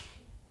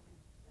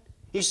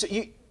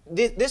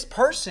 This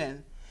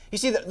person, you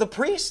see, the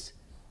priest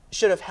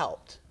should have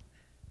helped.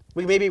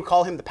 We maybe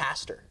call him the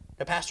pastor.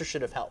 The pastor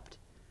should have helped.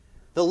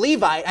 The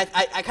Levite,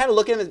 I kind of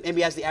look at him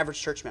maybe as the average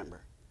church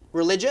member.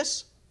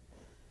 Religious,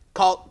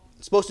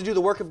 supposed to do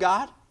the work of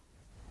God.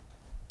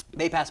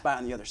 They pass by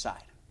on the other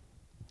side.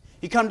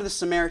 You come to the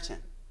Samaritan,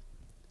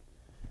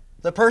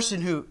 the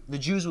person who the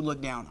Jews would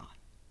look down on.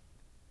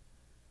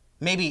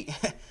 Maybe,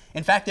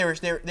 in fact, they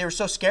were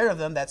so scared of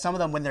them that some of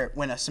them,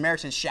 when a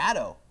Samaritan's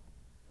shadow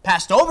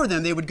passed over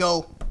them, they would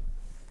go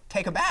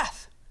take a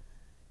bath,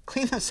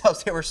 clean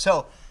themselves. They were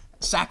so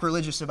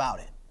sacrilegious about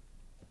it.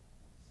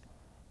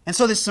 And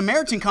so this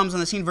Samaritan comes on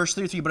the scene, verse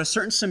 33, but a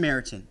certain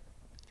Samaritan,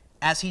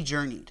 as he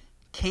journeyed,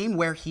 came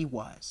where he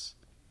was.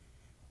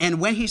 And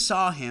when he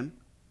saw him,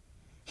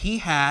 he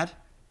had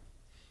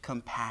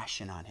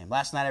compassion on him.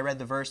 Last night I read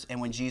the verse,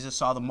 and when Jesus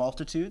saw the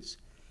multitudes,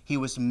 he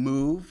was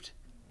moved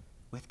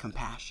with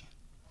compassion.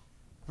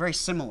 Very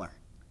similar.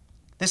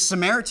 This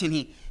Samaritan,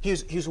 he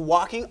was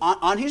walking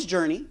on his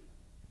journey,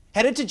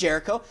 headed to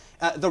Jericho.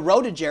 The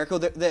road to Jericho,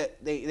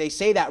 they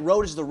say that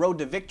road is the road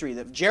to victory.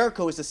 That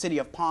Jericho is the city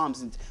of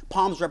palms, and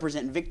palms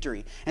represent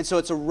victory. And so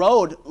it's a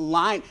road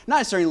lined, not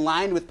necessarily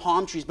lined with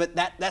palm trees, but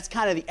that's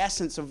kind of the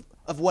essence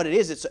of what it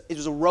is. It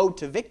was a road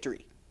to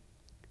victory.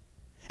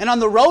 And on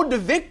the road to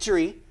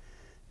victory,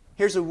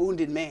 here's a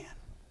wounded man.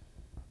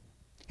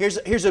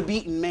 Here's a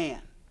beaten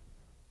man.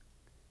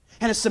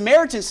 And a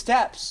Samaritan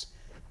steps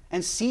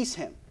and sees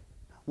him.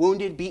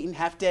 Wounded, beaten,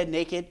 half dead,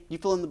 naked. You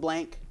fill in the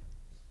blank.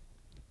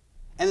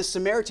 And the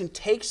Samaritan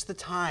takes the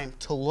time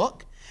to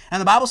look.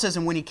 And the Bible says,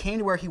 and when he came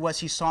to where he was,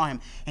 he saw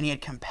him, and he had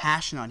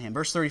compassion on him.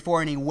 Verse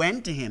 34, and he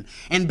went to him,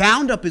 and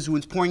bound up his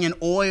wounds, pouring in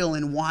oil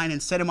and wine,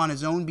 and set him on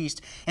his own beast,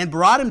 and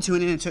brought him to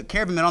an inn, and took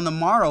care of him. And on the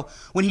morrow,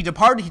 when he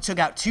departed, he took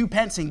out 2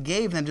 pence, and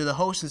gave them to the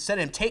host, and said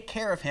to him, take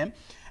care of him,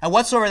 and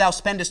whatsoever thou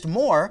spendest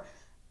more,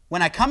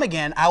 when I come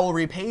again, I will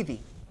repay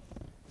thee.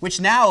 Which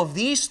now of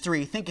these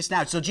 3 thinkest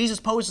thou? So Jesus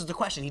poses the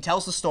question. He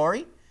tells the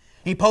story.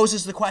 He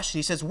poses the question.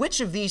 He says, which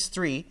of these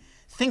 3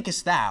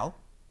 thinkest thou?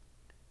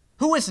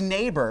 Who is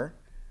neighbor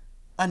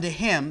unto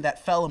him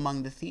that fell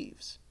among the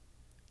thieves?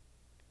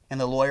 And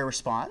the lawyer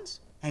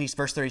responds, and he's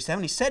verse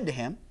 37, he said to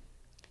him,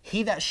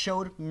 he that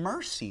showed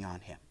mercy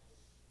on him.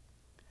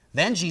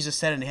 Then Jesus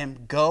said unto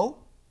him, go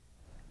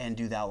and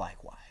do thou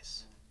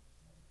likewise.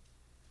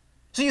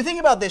 So you think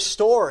about this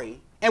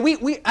story, and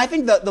I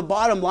think the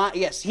bottom line,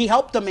 yes, he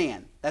helped the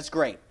man. That's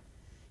great.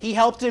 He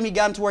helped him. He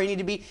got him to where he needed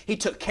to be. He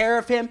took care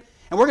of him.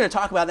 And we're going to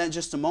talk about that in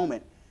just a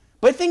moment.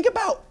 But think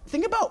about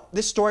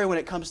this story when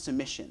it comes to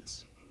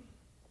missions.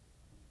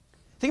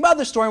 Think about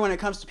this story when it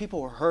comes to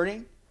people who are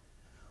hurting,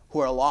 who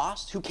are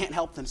lost, who can't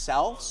help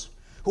themselves,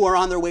 who are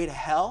on their way to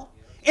hell,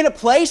 in a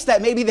place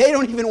that maybe they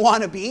don't even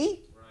want to be.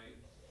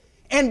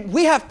 And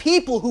we have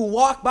people who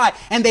walk by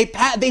and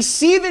they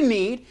see the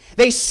need,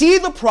 they see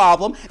the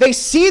problem, they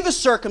see the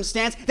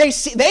circumstance,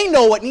 they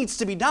know what needs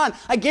to be done.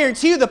 I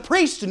guarantee you the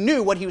priest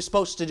knew what he was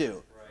supposed to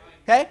do.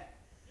 Okay?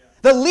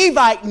 The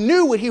Levite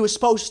knew what he was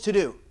supposed to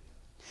do.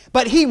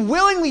 But he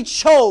willingly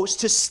chose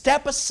to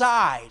step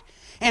aside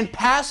and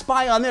pass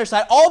by on their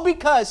side, all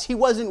because he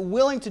wasn't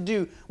willing to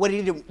do what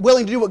he did,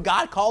 willing to do what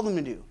God called him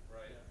to do.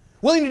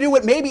 Willing to do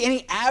what maybe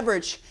any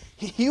average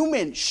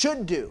human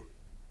should do.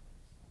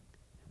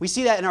 We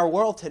see that in our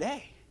world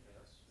today.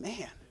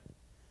 Man,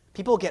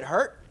 people get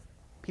hurt.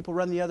 People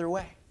run the other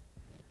way.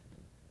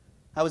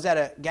 I was at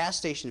a gas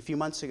station a few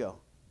months ago,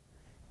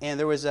 and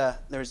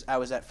I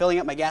was filling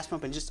up my gas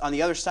pump, and just on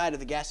the other side of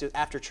the gas,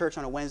 after church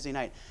on a Wednesday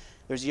night,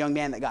 there's a young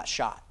man that got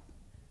shot,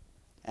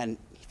 and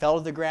he fell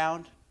to the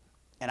ground.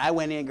 And I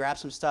went in and grabbed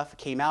some stuff,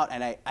 came out,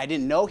 and I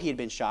didn't know he had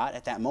been shot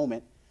at that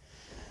moment.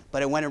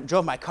 But I went and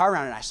drove my car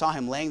around, and I saw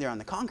him laying there on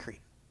the concrete.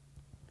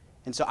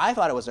 And so I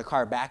thought it was a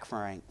car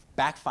backfiring,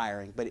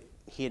 but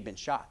he had been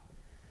shot.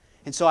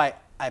 And so I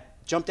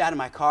jumped out of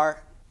my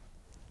car,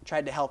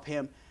 tried to help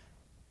him.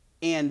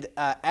 And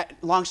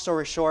long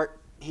story short,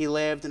 he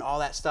lived and all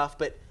that stuff.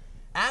 But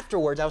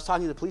afterwards, I was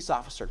talking to the police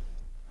officer.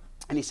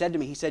 And he said to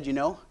me,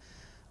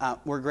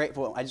 we're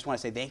grateful. I just want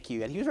to say thank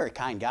you. And he was a very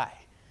kind guy.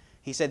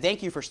 He said,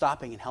 thank you for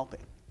stopping and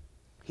helping.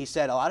 He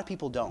said, a lot of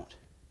people don't.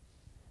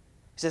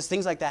 He says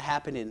things like that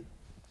happen in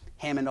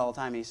Hammond all the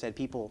time. And he said,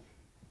 people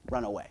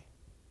run away.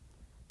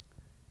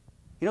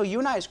 You know, you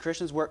and I as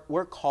Christians,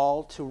 we're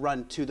called to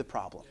run to the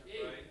problem,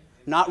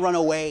 not run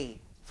away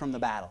from the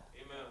battle.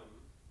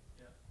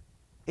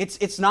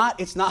 It's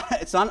not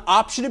an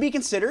option to be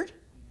considered.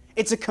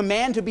 It's a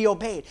command to be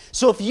obeyed.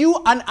 So if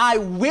you and I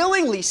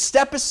willingly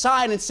step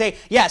aside and say,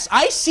 yes,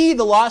 I see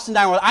the lost and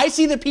dying world. I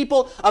see the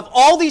people of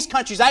all these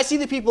countries. I see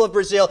the people of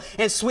Brazil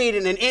and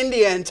Sweden and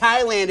India and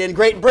Thailand and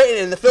Great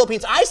Britain and the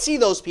Philippines. I see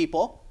those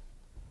people.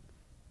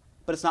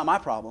 But it's not my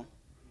problem.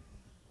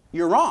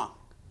 You're wrong.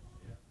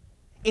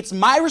 It's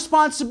my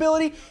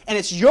responsibility and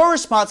it's your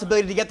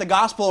responsibility to get the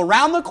gospel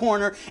around the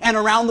corner and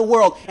around the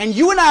world. And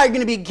you and I are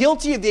going to be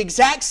guilty of the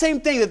exact same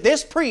thing that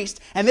this priest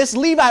and this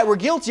Levite were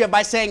guilty of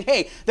by saying,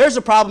 hey, there's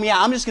a problem. Yeah,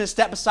 I'm just going to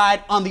step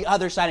aside on the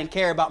other side and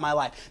care about my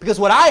life. Because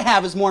what I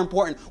have is more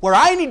important. Where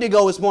I need to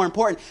go is more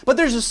important. But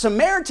there's a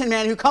Samaritan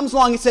man who comes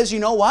along and says, you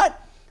know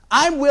what?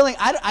 I'm willing.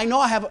 I know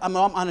I'm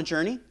on a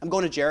journey. I'm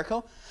going to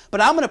Jericho.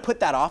 But I'm going to put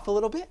that off a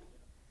little bit.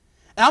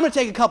 And I'm going to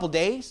take a couple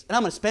days and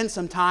I'm going to spend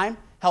some time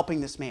helping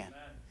this man.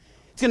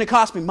 It's going to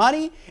cost me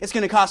money. It's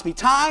going to cost me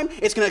time.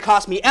 It's going to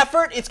cost me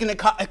effort. It's going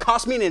to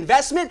cost me an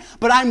investment.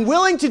 But I'm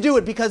willing to do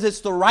it because it's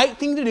the right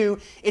thing to do.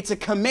 It's a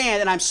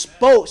command, and I'm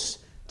supposed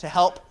to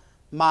help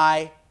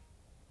my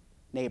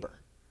neighbor.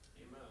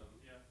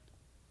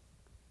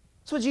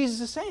 That's what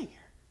Jesus is saying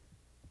here.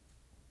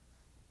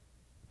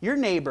 Your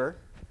neighbor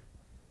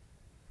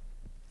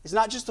is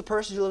not just the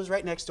person who lives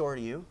right next door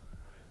to you.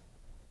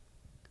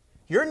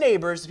 Your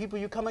neighbor is the people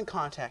you come in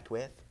contact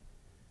with.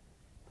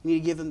 You need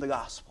to give them the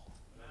gospel.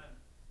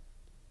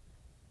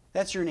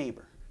 That's your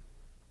neighbor.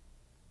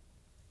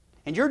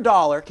 And your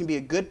dollar can be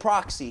a good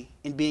proxy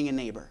in being a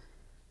neighbor.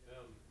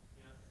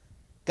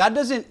 God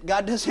doesn't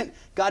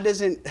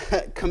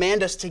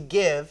command us to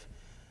give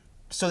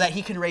so that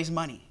he can raise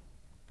money.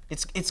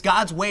 It's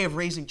God's way of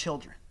raising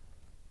children.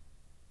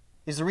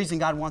 Is the reason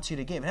God wants you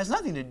to give. It has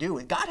nothing to do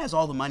with God has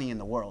all the money in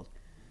the world.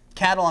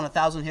 Cattle on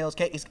 1,000 hills,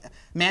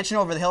 mansion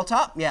over the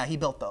hilltop, yeah, he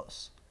built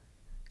those.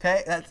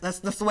 Okay? That's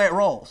the way it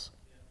rolls.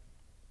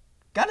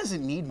 God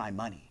doesn't need my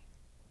money.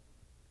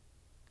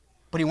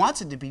 But he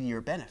wants it to be to your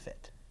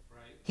benefit.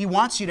 Right. He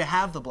wants you to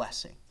have the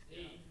blessing.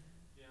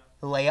 Yeah.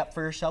 Lay up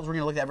for yourselves. We're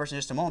going to look at that verse in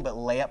just a moment, but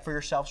lay up for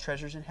yourselves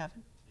treasures in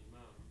heaven.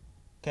 Amen.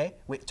 Okay?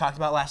 We talked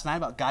about last night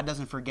about God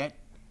doesn't forget.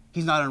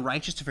 He's not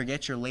unrighteous to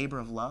forget your labor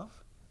of love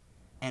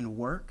and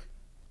work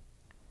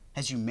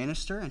as you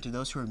minister and to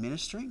those who are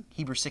ministering.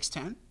 Hebrews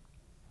 6:10.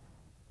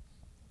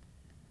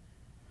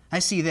 I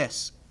see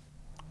this.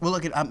 We'll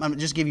look at. I'm going to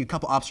just give you a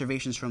couple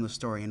observations from the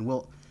story, and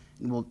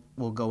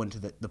we'll go into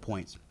the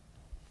points.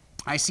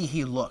 I see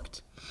he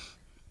looked.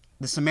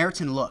 The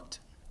Samaritan looked,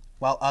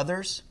 while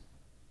others,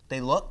 they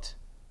looked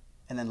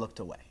and then looked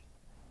away.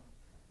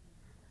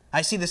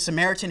 I see the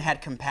Samaritan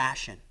had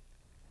compassion.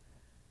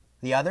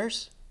 The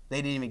others,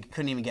 they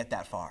couldn't even get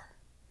that far.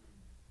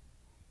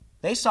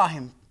 They saw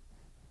him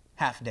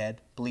half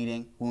dead,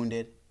 bleeding,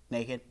 wounded,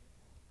 naked.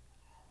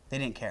 They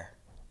didn't care.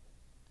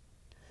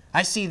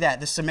 I see that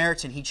the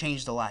Samaritan, he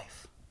changed a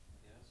life.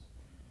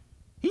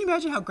 Can you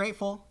imagine how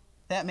grateful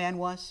that man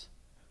was?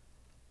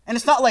 And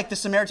it's not like the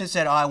Samaritan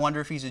said, oh, I wonder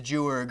if he's a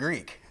Jew or a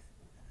Greek.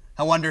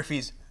 I wonder if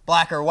he's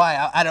black or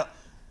white. I don't.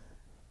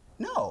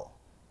 No.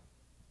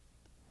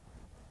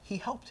 He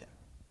helped him.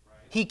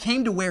 Right. He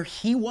came to where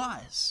he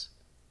was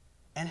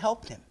and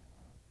helped him.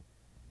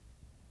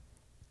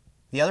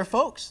 The other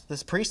folks,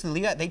 this priest and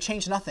the Levite, they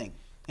changed nothing.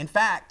 In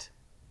fact,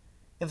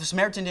 if the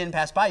Samaritan didn't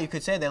pass by, you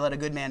could say they let a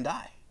good man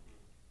die.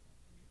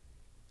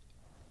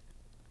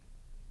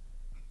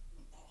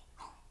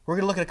 We're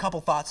going to look at a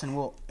couple thoughts and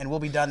we'll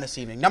be done this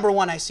evening. Number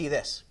one, I see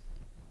this.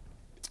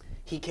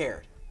 He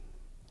cared.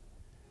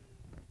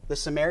 The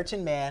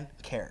Samaritan man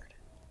cared.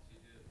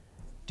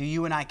 Do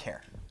you and I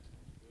care?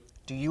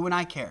 Do you and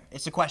I care?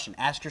 It's a question.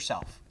 Ask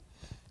yourself.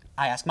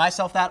 I ask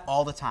myself that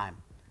all the time.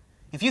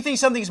 If you think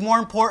something's more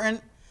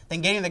important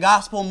than getting the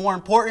gospel, more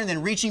important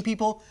than reaching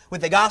people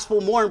with the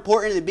gospel, more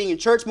important than being in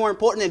church, more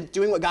important than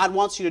doing what God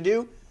wants you to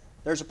do,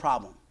 there's a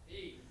problem.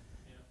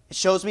 It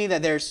shows me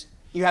that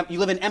you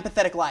live an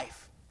empathetic life.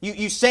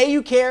 You say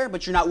you care,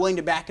 but you're not willing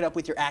to back it up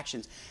with your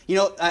actions. You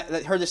know, I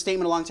heard this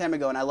statement a long time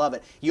ago, and I love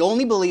it. You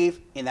only believe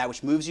in that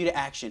which moves you to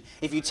action.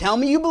 If you tell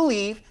me you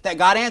believe that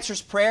God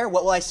answers prayer,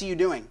 what will I see you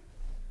doing?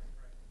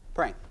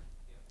 Praying.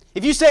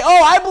 If you say,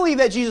 oh, I believe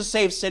that Jesus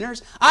saves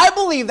sinners. I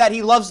believe that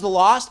he loves the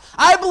lost.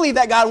 I believe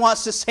that God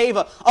wants to save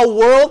a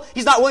world.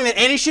 He's not willing that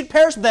any should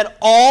perish, but that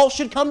all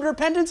should come to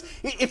repentance.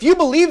 If you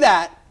believe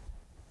that,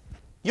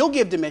 you'll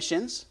give to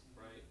missions.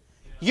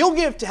 You'll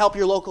give to help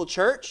your local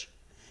church.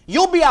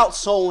 You'll be out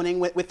soul winning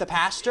with the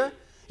pastor.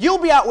 You'll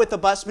be out with the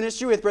bus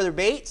ministry with Brother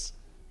Bates.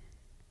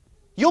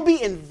 You'll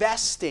be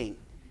investing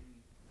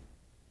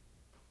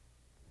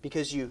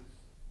because you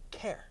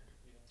care.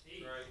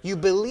 You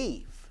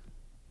believe.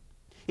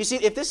 You see,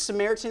 if this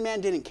Samaritan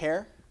man didn't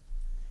care,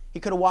 he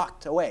could have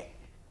walked away.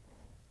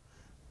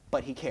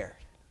 But he cared.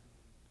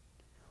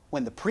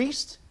 When the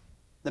priest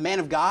The man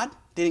of God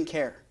didn't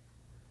care.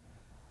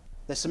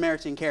 The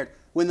Samaritan cared.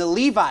 When the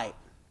Levite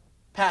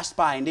passed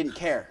by and didn't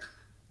care,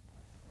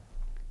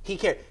 he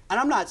cared. And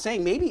I'm not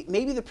saying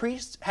maybe the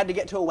priest had to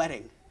get to a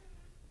wedding.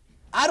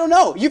 I don't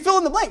know. You fill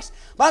in the blanks.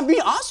 But I'm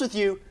being honest with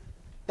you,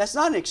 that's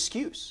not an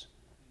excuse.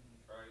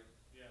 Right.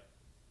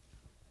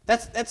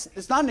 Yeah.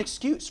 It's not an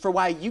excuse for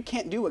why you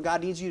can't do what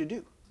God needs you to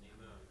do.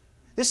 Amen.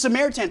 This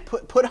Samaritan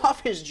put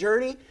off his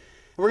journey.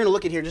 We're going to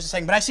look at here in just a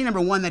second. But I see number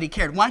one, that he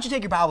cared. Why don't you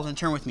take your Bibles and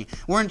turn with me?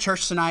 We're in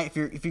church tonight.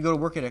 If you go to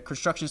work at a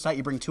construction site,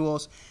 you bring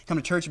tools. Come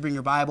to church, you bring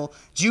your Bible.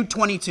 Jude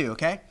 22,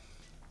 okay?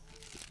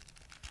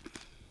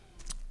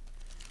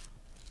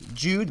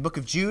 Jude, the book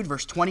of Jude,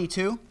 verse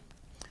 22.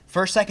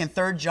 1st, 2nd,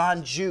 3rd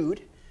John,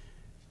 Jude.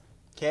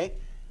 Okay?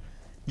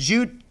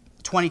 Jude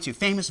 22,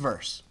 famous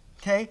verse.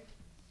 Okay?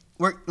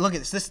 Look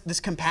at this.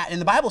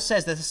 And the Bible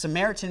says that the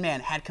Samaritan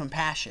man had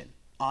compassion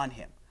on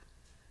him.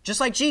 Just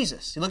like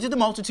Jesus. He looked at the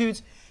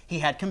multitudes. He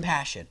had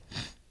compassion.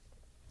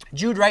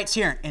 Jude writes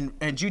here in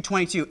Jude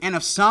 22, and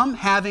of some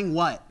having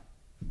what?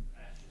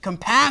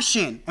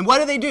 Compassion. And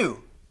what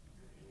do?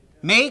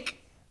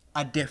 Make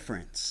a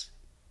difference.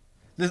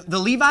 The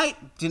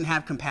Levite didn't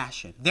have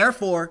compassion.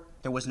 Therefore,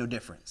 there was no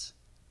difference.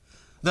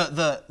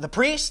 The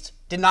priest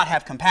did not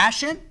have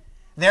compassion.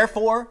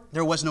 Therefore,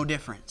 there was no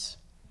difference.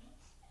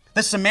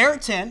 The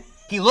Samaritan,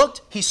 he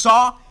looked, he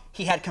saw,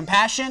 he had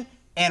compassion,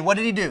 and what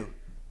did he do?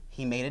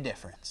 He made a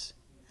difference.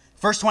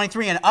 Verse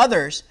 23, and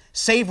others,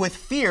 save with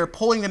fear,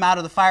 pulling them out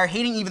of the fire,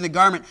 hating even the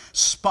garment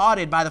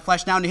spotted by the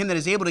flesh, now unto him that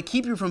is able to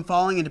keep you from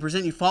falling and to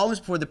present you faultless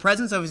before the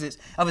presence of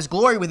his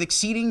glory with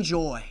exceeding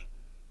joy.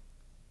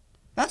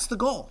 That's the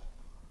goal.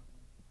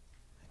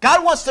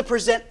 God wants to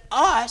present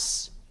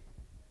us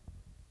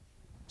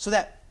so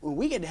that when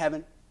we get to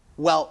heaven,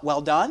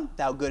 well done,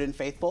 thou good and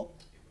faithful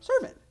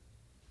servant.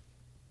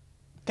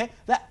 Okay?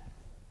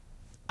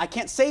 I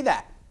can't say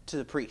that to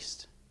the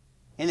priest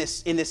in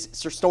this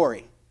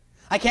story.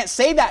 I can't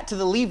say that to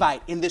the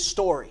Levite in this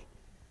story.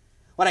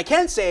 What I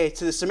can say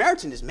to the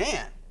Samaritan is,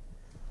 man,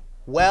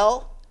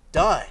 well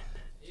done.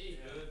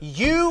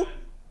 You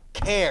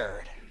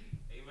cared.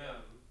 Amen.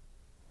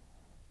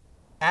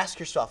 Ask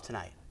yourself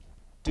tonight,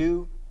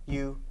 do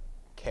you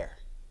care?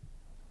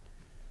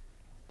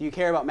 Do you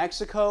care about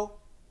Mexico?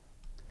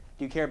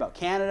 Do you care about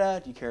Canada?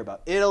 Do you care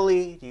about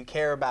Italy? Do you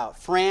care about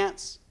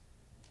France?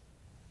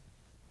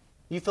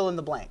 You fill in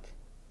the blank.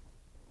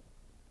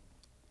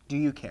 Do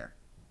you care?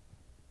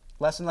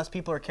 Less and less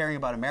people are caring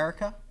about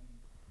America.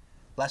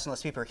 Less and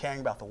less people are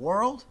caring about the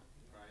world.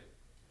 Right.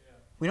 Yeah.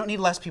 We don't need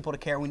less people to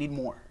care. We need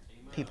more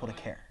people to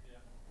care. Yeah.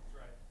 That's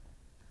right.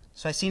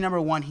 So I see number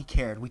one, he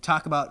cared. We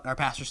talk about, our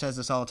pastor says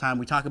this all the time,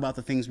 we talk about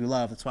the things we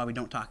love. That's why we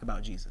don't talk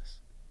about Jesus.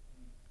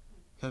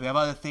 Because we have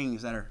other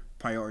things that are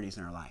priorities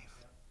in our life.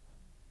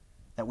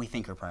 That we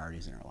think are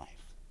priorities in our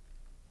life.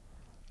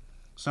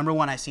 So number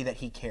one, I see that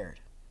he cared.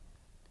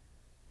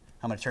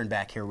 I'm going to turn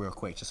back here real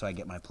quick just so I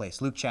get my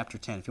place. Luke chapter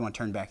 10, if you want to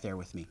turn back there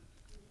with me.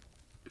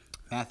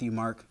 Matthew,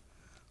 Mark,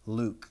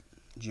 Luke,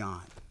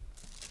 John.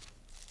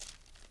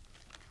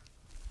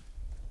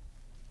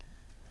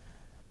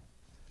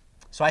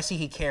 So I see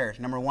he cared.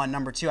 Number one.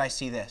 Number two, I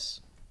see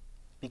this.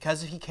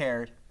 Because he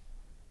cared,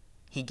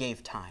 he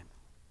gave time.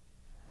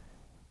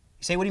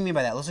 You say, what do you mean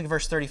by that? Let's look at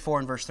verse 34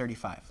 and verse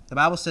 35. The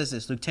Bible says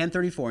this, Luke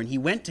 10:34, and he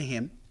went to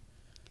him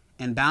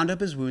and bound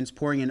up his wounds,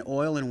 pouring in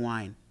oil and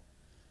wine,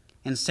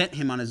 and sent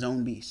him on his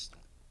own beast,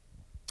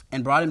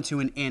 and brought him to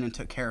an inn and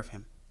took care of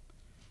him.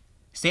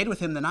 Stayed with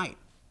him the night.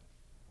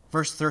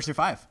 Verse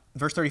 35,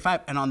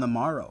 and on the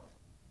morrow,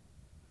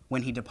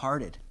 when he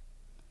departed,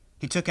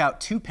 he took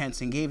out 2 pence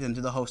and gave them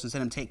to the host and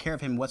said him, take care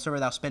of him, whatsoever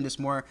thou spendest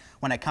more,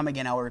 when I come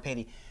again, I will repay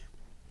thee.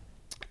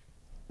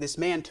 This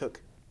man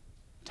took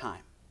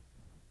time.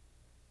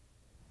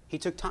 He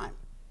took time.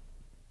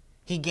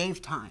 He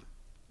gave time.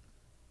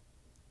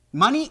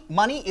 Money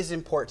is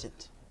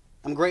important.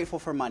 I'm grateful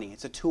for money.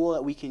 It's a tool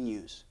that we can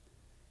use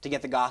to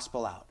get the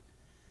gospel out.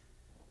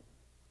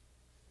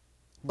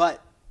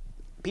 But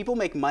people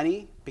make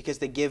money because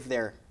they give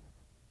their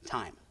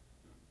time.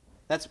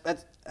 That's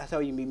how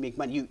you make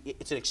money.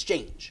 It's an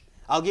exchange.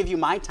 I'll give you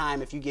my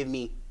time if you give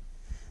me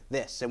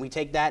this. And we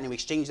take that and we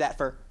exchange that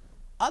for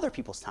other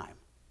people's time.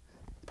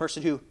 The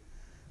person who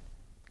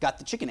got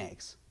the chicken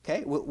eggs,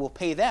 okay? We'll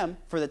pay them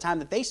for the time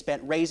that they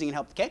spent raising and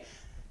helping, okay?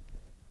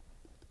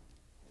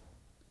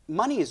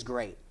 Money is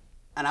great,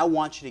 and I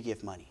want you to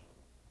give money.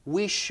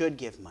 We should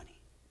give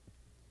money.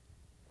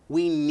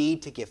 We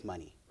need to give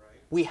money.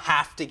 We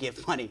have to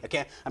give money,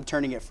 okay? I'm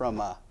turning it from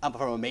a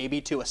maybe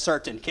to a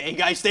certain, okay? You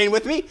guys staying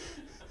with me?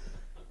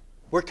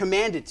 We're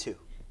commanded to.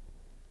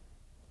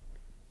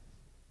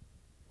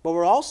 But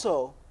we're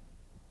also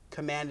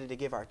commanded to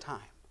give our time.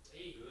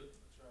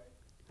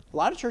 A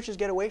lot of churches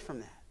get away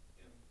from that.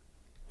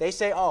 They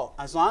say, oh,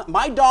 as long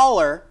my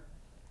dollar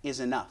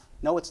is enough.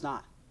 No, it's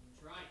not.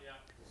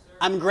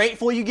 I'm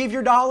grateful you give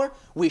your dollar.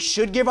 We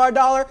should give our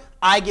dollar.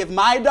 I give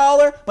my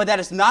dollar, but that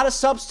is not a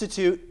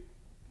substitute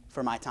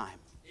for my time.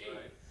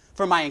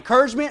 For my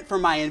encouragement, for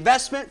my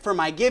investment, for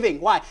my giving.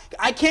 Why?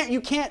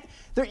 You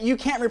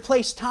can't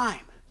replace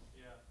time.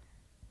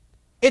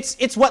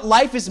 It's what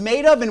life is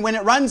made of, and when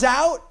it runs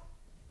out,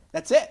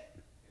 that's it.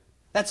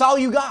 That's all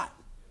you got.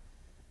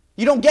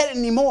 You don't get it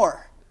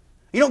anymore.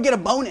 You don't get a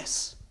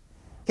bonus.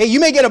 Okay, you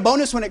may get a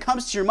bonus when it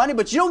comes to your money,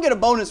 but you don't get a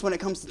bonus when it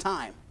comes to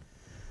time.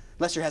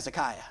 Unless you're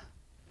Hezekiah.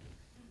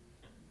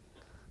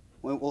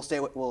 We'll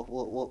save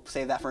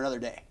that for another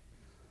day.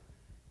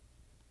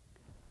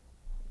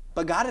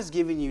 But God has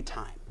given you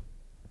time.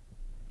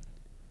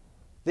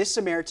 This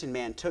Samaritan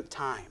man took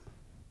time.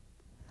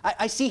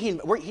 I see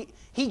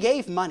he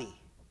gave money.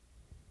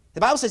 The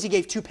Bible says he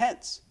gave 2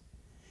 pence.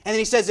 And then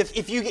he says,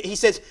 he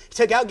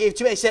took out, gave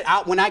 2 pence. He said,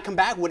 when I come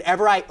back,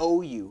 whatever I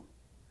owe you,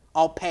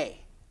 I'll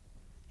pay.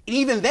 And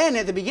even then,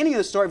 at the beginning of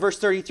the story, verse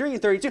 33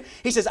 and 32,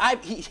 he says,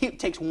 he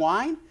takes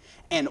wine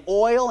and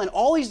oil and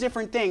all these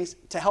different things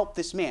to help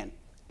this man.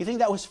 You think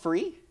that was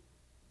free?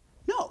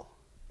 No.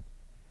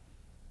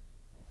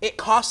 It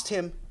cost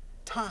him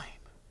time.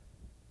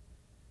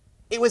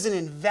 It was an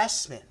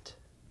investment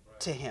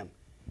to him.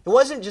 It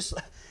wasn't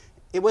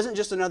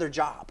just another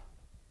job.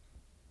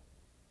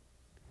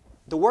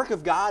 The work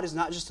of God is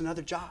not just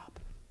another job.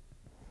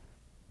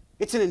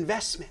 It's an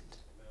investment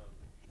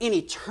in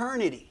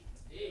eternity.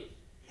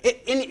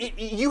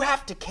 You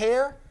have to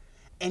care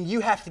and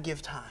you have to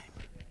give time.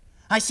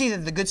 I see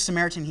that the Good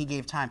Samaritan, he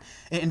gave time.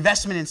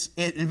 Investment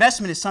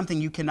is something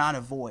you cannot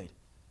avoid.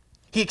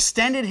 He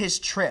extended his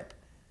trip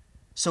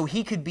so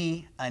he could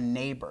be a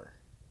neighbor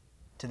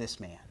to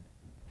this man.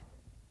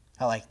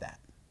 I like that.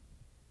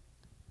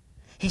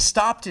 He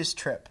stopped his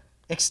trip,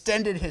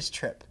 extended his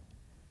trip,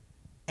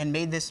 and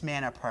made this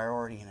man a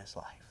priority in his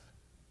life.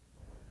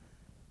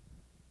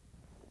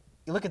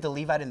 You look at the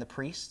Levite and the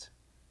priest,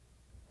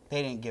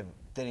 they didn't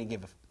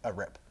give a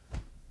rip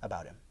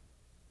about him.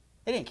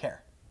 They didn't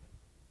care.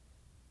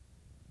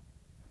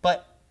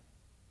 But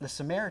the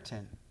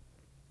Samaritan,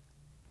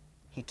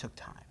 he took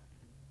time.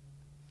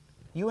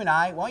 You and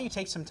I, why don't you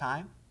take some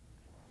time?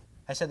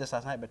 I said this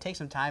last night, but take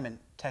some time and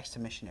text a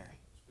missionary.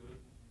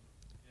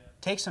 Yeah.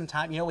 Take some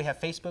time. You know, we have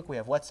Facebook, we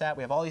have WhatsApp,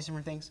 we have all these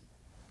different things.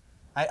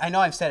 I know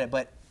I've said it,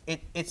 but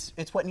it's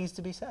what needs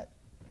to be said.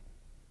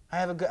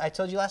 I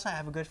told you last night, I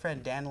have a good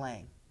friend, Dan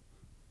Lang.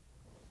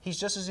 He's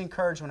just as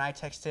encouraged when I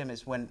text him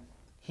as when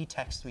he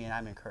texts me and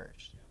I'm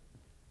encouraged.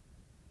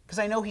 Because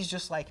I know he's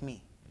just like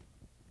me.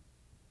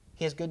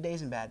 He has good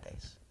days and bad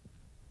days.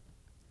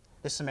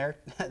 This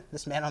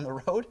man on the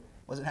road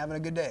wasn't having a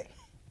good day.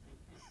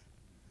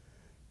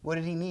 What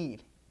did he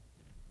need?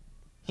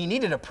 He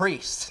needed a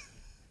priest.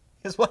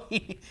 Is what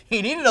he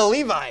needed a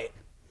Levite.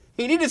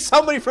 He needed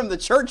somebody from the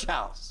church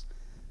house.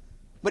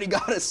 But he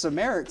got a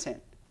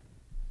Samaritan.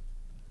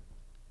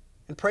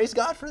 And praise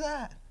God for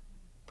that.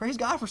 Praise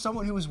God for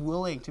someone who was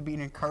willing to be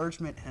an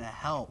encouragement and a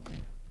help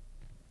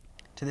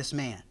to this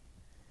man.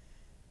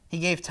 He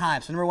gave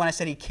time. So number 1, I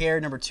said he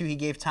cared. Number 2, he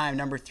gave time.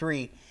 Number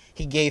 3,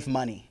 he gave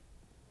money.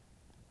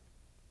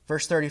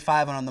 Verse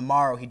 35, and on the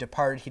morrow he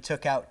departed, he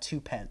took out 2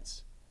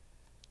 pence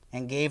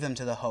and gave them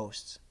to the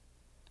hosts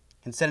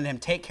and said unto him,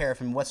 take care of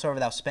him, whatsoever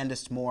thou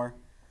spendest more,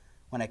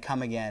 when I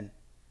come again,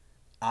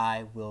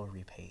 I will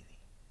repay thee.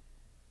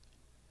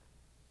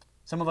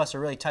 Some of us are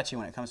really touchy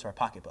when it comes to our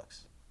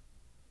pocketbooks.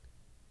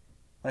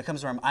 When it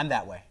comes to I'm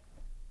that way.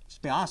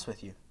 Just be honest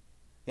with you.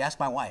 You ask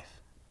my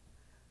wife.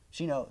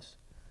 She knows.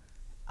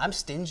 I'm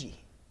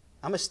stingy.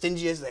 I'm as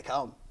stingy as they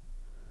come.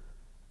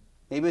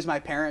 Maybe it was my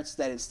parents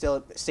that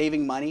instilled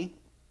saving money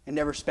and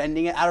never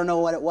spending it. I don't know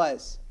what it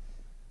was.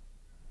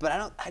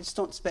 But I just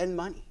don't spend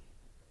money.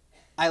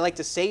 I like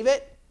to save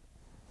it,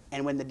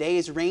 and when the day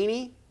is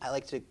rainy, I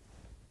like to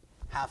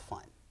have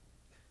fun.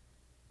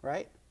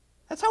 Right?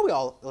 That's how we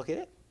all look at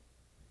it.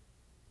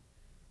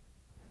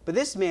 But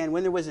this man,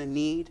 when there was a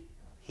need,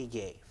 he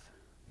gave.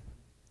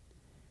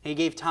 He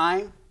gave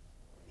time,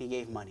 he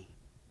gave money.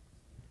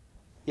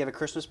 You have a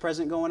Christmas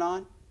present going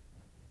on?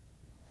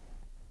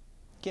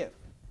 Give.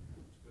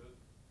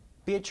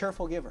 Be a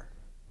cheerful giver.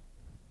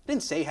 I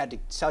didn't say you had to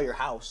sell your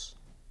house.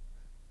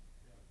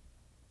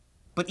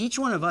 But each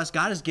one of us,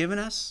 God has given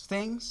us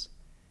things,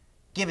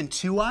 given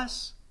to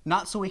us,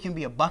 not so we can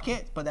be a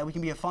bucket, but that we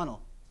can be a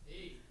funnel.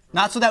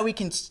 Not so that we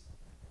can,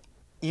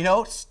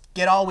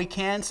 get all we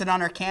can, sit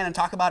on our can and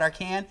talk about our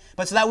can,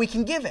 but so that we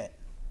can give it.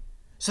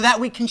 So that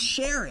we can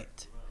share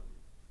it.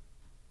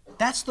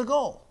 That's the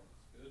goal.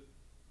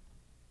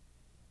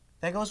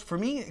 That goes for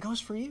me, it goes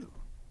for you.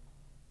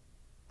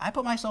 I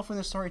put myself in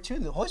this story too,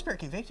 and the Holy Spirit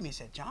convicted me and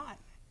said, John,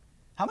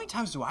 how many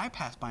times do I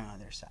pass by on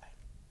their side?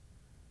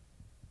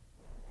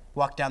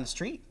 Walk down the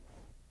street,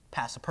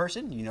 pass a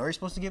person, you know you're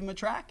supposed to give them a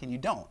tract, and you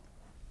don't.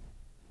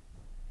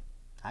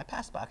 I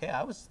passed by. Okay,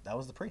 that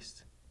was the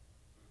priest.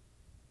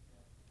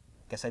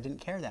 Guess I didn't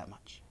care that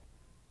much.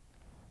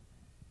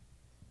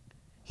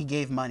 He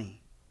gave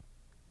money.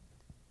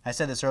 I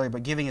said this earlier,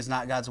 but giving is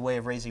not God's way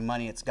of raising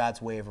money, it's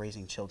God's way of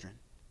raising children.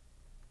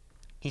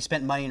 He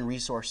spent money and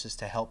resources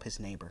to help his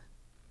neighbor.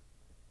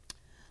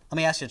 Let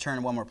me ask you to turn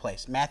to one more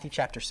place. Matthew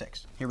chapter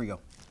 6. Here we go.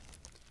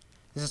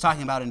 This is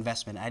talking about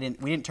investment.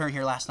 We didn't turn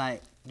here last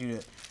night due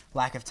to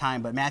lack of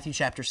time, but Matthew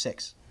chapter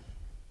 6.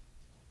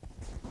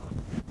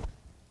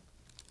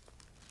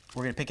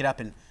 We're going to pick it up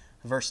in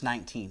verse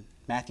 19.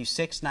 Matthew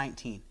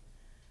 6:19.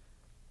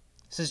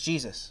 This is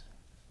Jesus.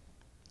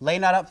 Lay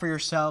not up for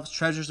yourselves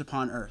treasures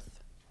upon earth,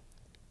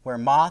 where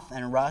moth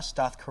and rust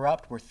doth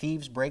corrupt, where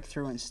thieves break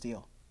through and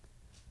steal.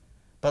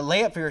 But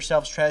lay up for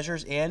yourselves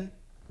treasures in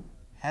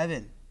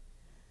heaven,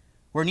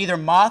 where neither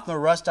moth nor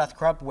rust doth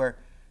corrupt, where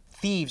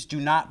thieves do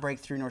not break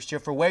through nor steal.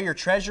 For where your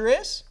treasure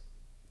is,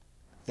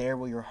 there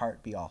will your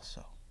heart be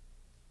also.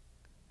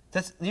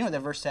 You know what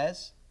that verse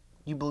says?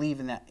 You believe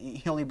in that.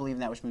 You only believe in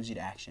that which moves you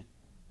to action.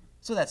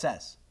 That's what that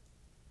says.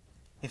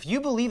 If you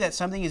believe that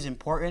something is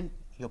important,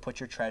 you'll put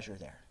your treasure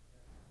there.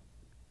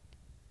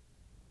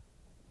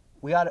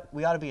 We ought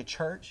to be a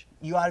church.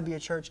 You ought to be a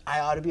church. I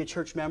ought to be a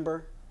church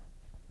member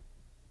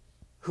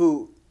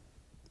who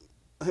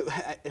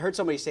I heard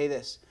somebody say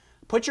this.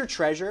 Put your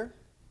treasure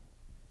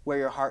where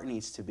your heart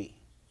needs to be.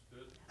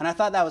 And I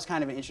thought that was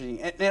kind of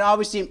interesting. And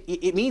obviously,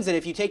 it means that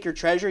if you take your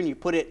treasure and you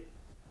put it,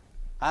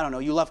 I don't know,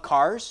 you love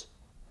cars,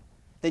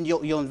 then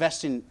you'll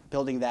invest in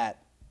building that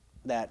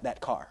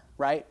car,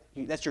 right?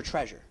 That's your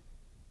treasure.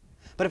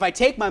 But if I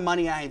take my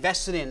money and I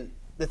invest it in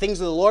the things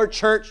of the Lord,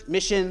 church,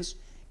 missions,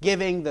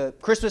 giving, the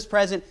Christmas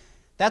present,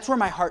 that's where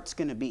my heart's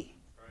going to be.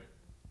 Right.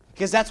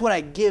 Because that's what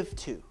I give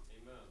to. Amen.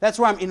 That's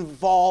where I'm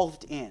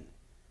involved in.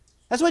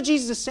 That's what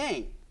Jesus is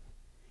saying.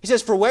 He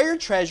says, for where your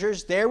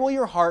treasures, there will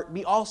your heart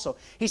be also.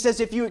 He says,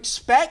 if you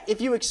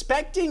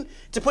expecting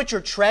to put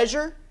your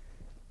treasure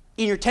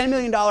in your $10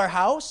 million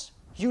house,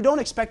 you don't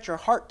expect your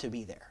heart to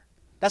be there.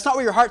 That's not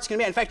where your heart's going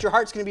to be. In fact, your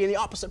heart's going to be in the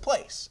opposite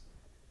place.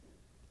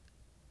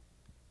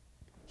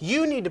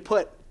 You need to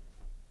put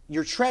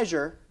your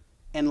treasure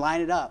and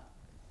line it up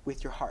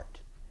with your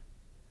heart.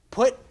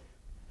 Put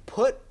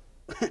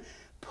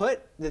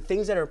the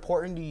things that are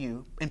important to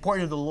you,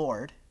 important to the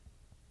Lord,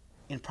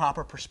 in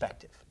proper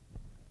perspective.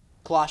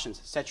 Colossians,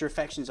 set your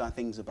affections on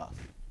things above,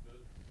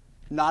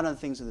 not on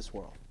things of this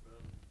world.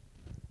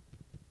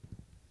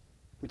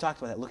 We talked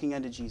about that, looking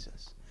unto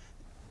Jesus.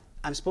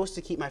 I'm supposed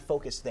to keep my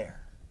focus there.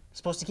 I'm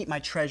supposed to keep my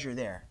treasure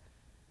there.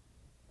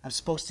 I'm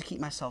supposed to keep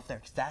myself there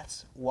because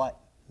that's what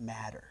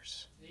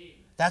matters.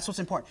 That's what's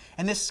important.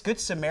 And this Good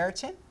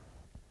Samaritan,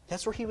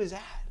 that's where he was at.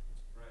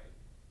 Right.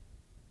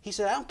 He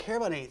said, I don't care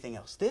about anything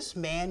else. This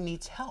man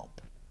needs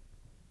help.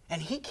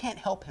 And he can't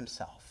help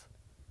himself.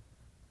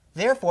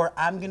 Therefore,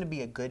 I'm going to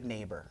be a good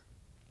neighbor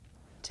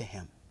to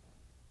him.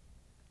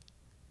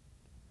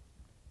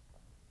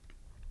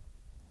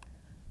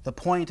 The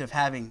point of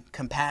having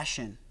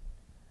compassion,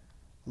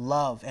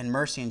 love, and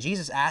mercy. And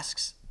Jesus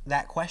asks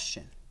that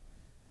question.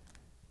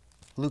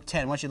 Luke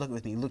 10. Why don't you look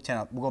with me? Luke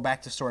 10. We'll go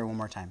back to the story one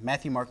more time.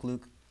 Matthew, Mark,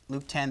 Luke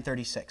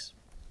 10:36.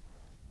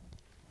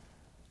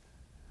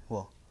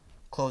 We'll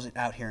close it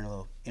out here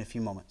in a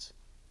few moments.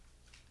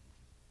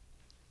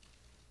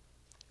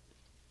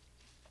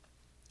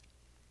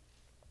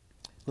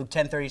 Luke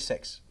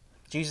 10:36.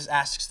 Jesus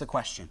asks the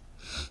question,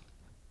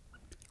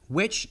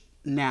 which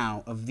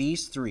now of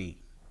these three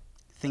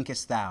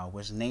thinkest thou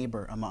was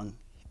neighbor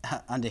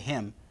unto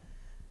him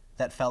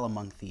that fell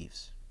among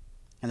thieves?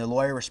 And the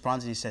lawyer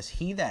responds and he says,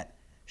 he that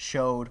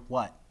showed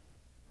what?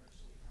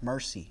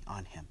 Mercy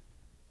on him.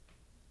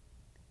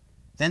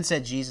 Then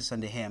said Jesus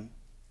unto him,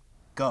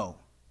 go.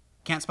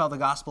 Can't spell the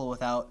gospel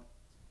without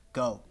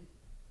go.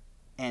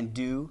 And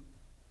do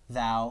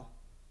thou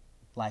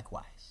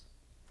likewise.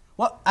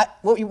 What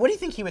do you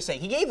think he was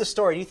saying? He gave the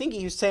story. Do you think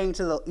he was saying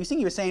to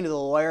the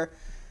lawyer,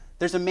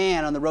 there's a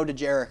man on the road to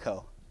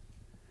Jericho.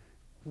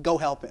 Go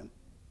help him.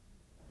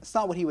 That's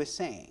not what he was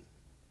saying.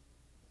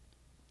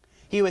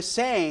 He was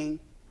saying,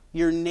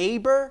 your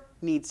neighbor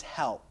needs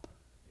help.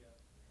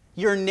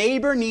 Your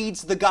neighbor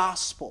needs the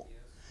gospel.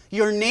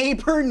 Your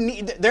neighbor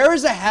there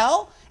is a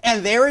hell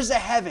and there is a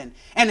heaven.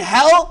 And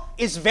hell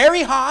is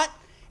very hot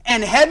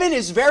and heaven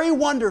is very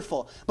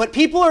wonderful. But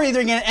people are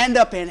either going to end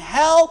up in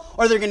hell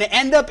or they're going to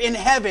end up in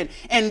heaven.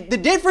 And the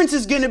difference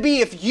is going to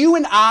be if you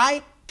and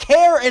I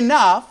care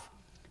enough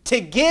to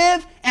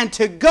give and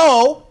to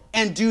go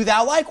and do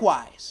thou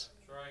likewise.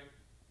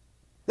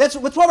 That's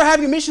why we're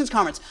having a missions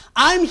conference.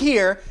 I'm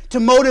here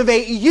to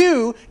motivate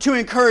you, to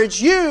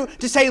encourage you,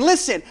 to say,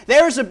 listen,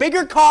 there's a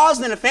bigger cause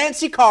than a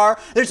fancy car.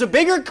 There's a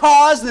bigger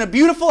cause than a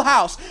beautiful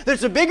house.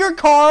 There's a bigger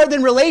car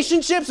than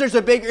relationships. There's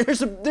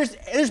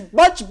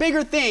much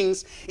bigger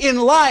things in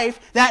life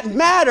that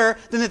matter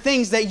than the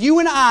things that you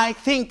and I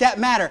think that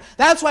matter.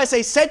 That's why I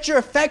say set your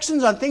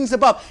affections on things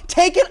above.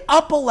 Take it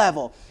up a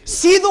level.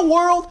 See the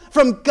world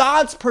from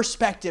God's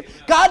perspective.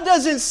 God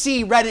doesn't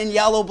see red and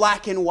yellow,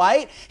 black and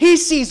white. He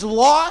sees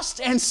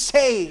lost and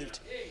saved.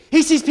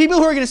 He sees people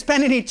who are going to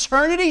spend an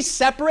eternity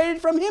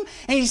separated from Him,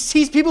 and He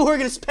sees people who are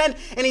going to spend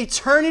an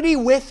eternity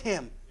with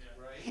Him.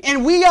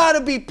 And we ought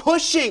to be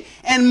pushing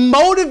and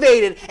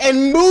motivated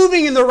and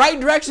moving in the right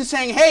direction,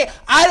 saying, hey,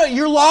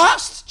 you're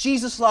lost?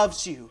 Jesus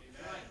loves you.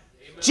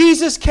 Amen.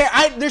 Jesus cares.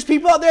 There's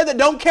people out there that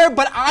don't care,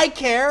 but I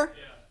care.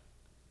 Yeah.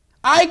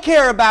 I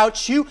care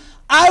about you.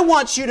 I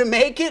want you to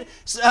make it.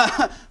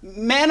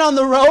 Man on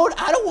the road,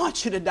 I don't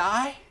want you to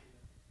die.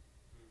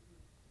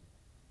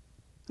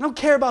 I don't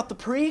care about the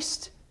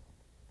priest.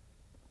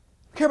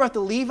 I don't care about the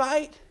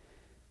Levite.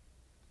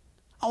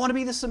 I want to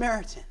be the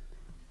Samaritan.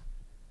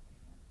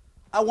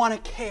 I want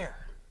to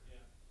care.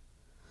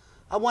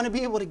 I want to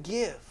be able to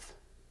give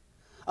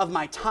of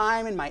my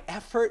time and my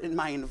effort and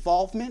my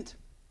involvement.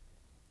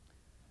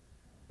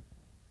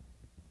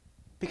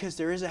 Because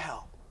there is a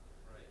hell.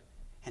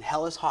 And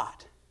hell is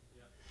hot.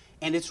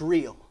 And it's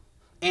real.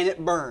 And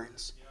it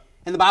burns.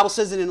 And the Bible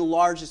says it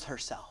enlarges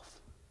herself.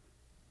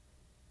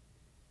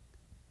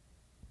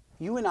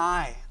 You and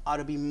I ought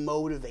to be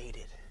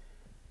motivated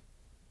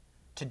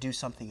to do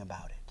something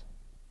about it.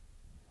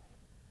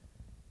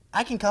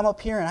 I can come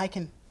up here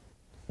and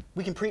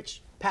we can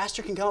preach.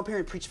 Pastor can come up here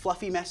and preach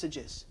fluffy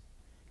messages.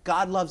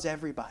 God loves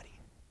everybody.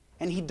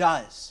 And He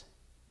does.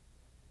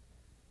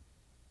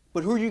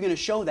 But who are you going to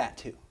show that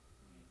to?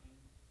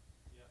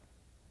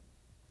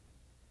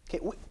 Okay,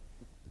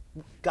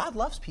 God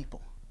loves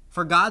people.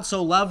 For God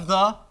so loved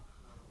the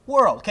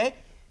world. Okay?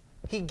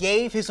 He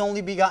gave His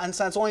only begotten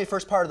Son. It's only the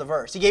first part of the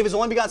verse. He gave His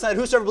only begotten Son that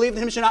whosoever believeth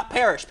in Him shall not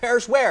perish.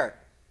 Perish where?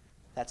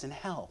 That's in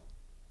hell.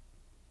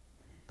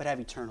 But have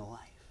eternal life.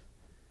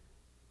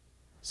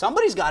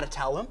 Somebody's got to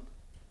tell him.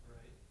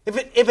 If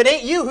it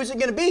ain't you, who's it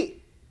going to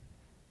be?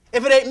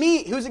 If it ain't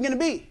me, who's it going to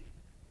be?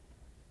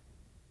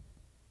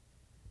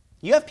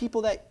 You have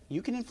people that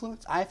you can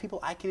influence. I have people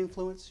I can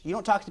influence. You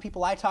don't talk to the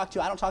people I talk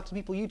to. I don't talk to the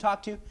people you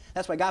talk to.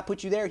 That's why God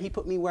put you there and He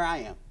put me where I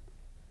am.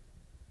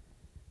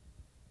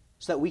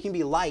 So that we can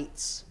be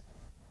lights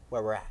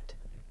where we're at.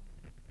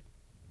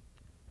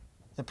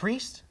 The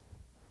priest,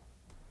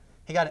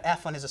 he got an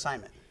F on his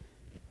assignment.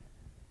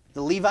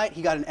 The Levite,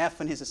 he got an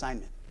F on his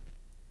assignment.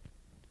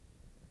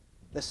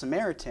 The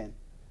Samaritan,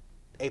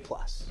 A+.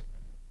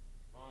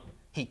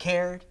 He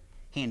cared,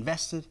 he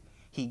invested,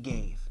 he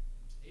gave.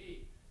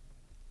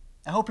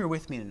 I hope you're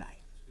with me tonight.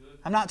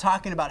 I'm not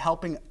talking about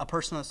helping a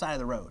person on the side of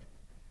the road.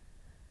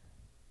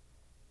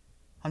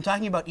 I'm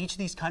talking about each of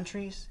these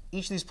countries,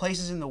 each of these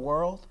places in the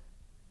world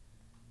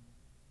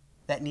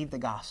that need the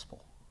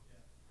gospel,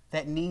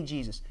 that need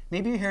Jesus.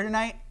 Maybe you're here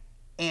tonight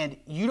and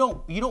you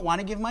don't want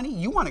to give money,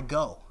 you want to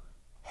go.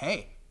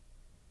 Hey,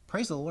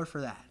 praise the Lord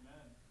for that.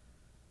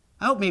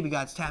 I hope maybe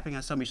God's tapping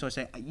on somebody so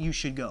saying, you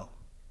should go.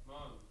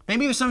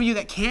 Maybe there's some of you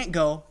that can't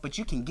go, but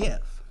you can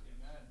give.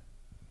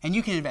 And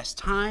you can invest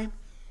time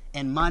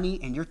and money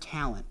and your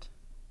talent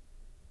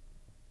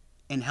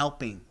in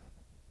helping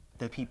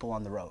the people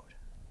on the road.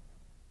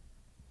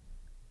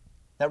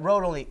 The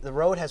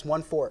road has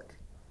one fork,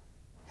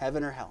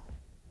 heaven or hell.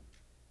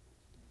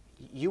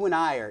 You and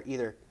I are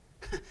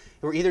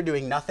we're either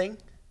doing nothing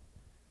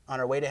on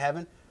our way to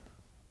heaven,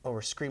 or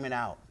we're screaming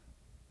out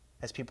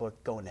as people are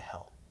going to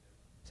hell,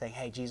 saying,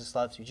 hey, Jesus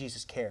loves you,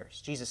 Jesus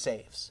cares, Jesus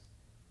saves.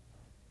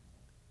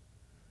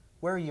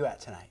 Where are you at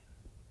tonight?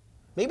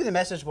 Maybe the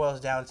message boils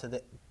down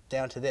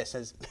to this,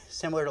 as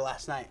similar to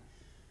last night.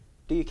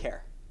 Do you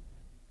care?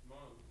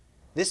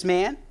 This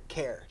man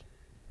cared.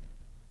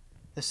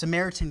 The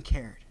Samaritan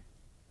cared.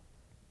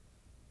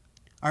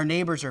 Our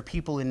neighbors are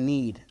people in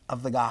need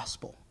of the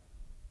gospel.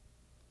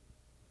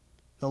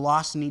 The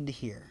lost need to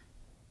hear.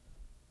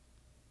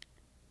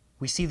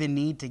 We see the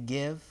need to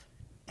give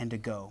and to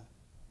go.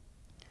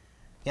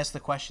 Yes, the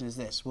question is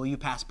this: will you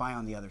pass by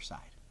on the other side?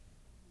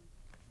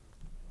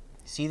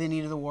 See the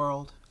need of the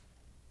world.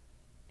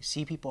 You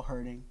see people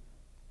hurting.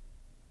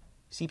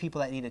 See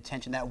people that need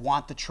attention, that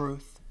want the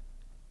truth.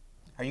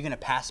 Are you going to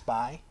pass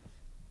by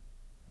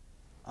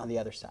on the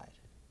other side?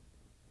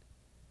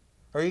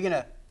 Or are you going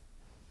to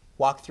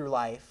walk through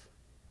life,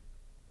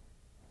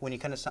 when you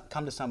come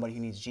to somebody who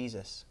needs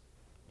Jesus,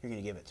 you're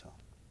going to give it to them?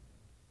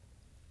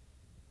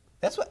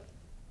 That's what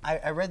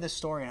I read this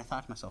story and I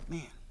thought to myself,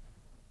 man,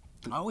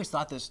 I always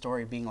thought this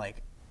story being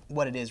like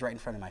what it is right in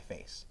front of my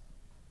face.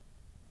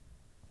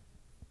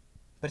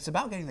 But it's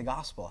about getting the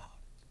gospel out.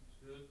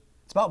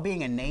 It's about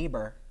being a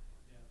neighbor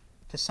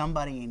to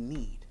somebody in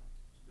need.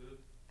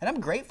 And I'm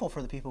grateful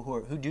for the people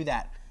who do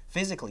that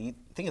physically. You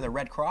think of the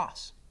Red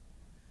Cross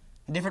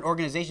and different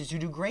organizations who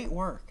do great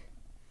work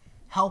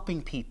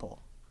helping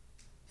people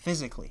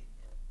physically.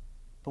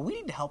 But we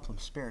need to help them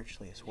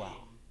spiritually as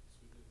well.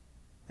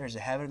 There's a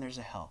heaven, there's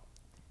a hell.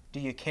 Do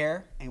you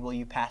care, and will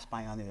you pass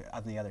by on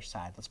the other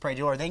side? Let's pray.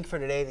 Dear Lord, thank you for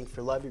today. Thank you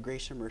for love, your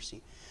grace, your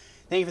mercy.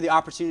 Thank you for the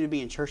opportunity to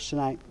be in church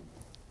tonight.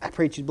 I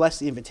pray that you'd bless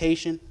the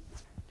invitation,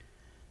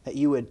 that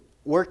you would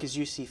work as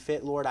you see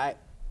fit. Lord,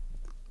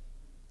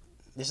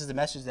 this is the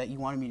message that you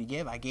wanted me to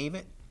give. I gave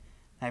it.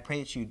 And I pray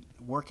that you'd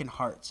work in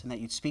hearts and that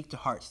you'd speak to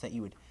hearts, that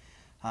you would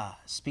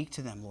speak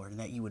to them, Lord, and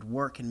that you would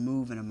work and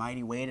move in a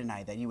mighty way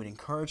tonight, that you would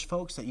encourage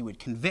folks, that you would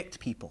convict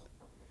people.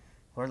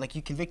 Lord, like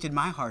you convicted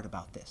my heart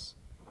about this.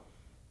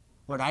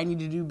 Lord, I need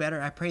to do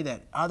better. I pray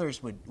that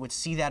others would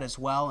see that as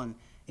well and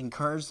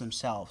encourage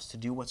themselves to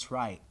do what's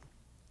right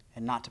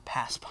and not to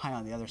pass by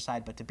on the other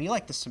side, but to be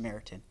like the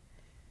Samaritan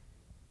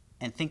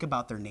and think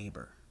about their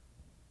neighbor.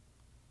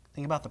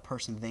 Think about the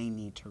person they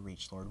need to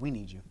reach, Lord. We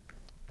need you.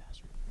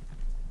 Pastor.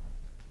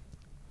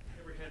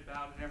 Every head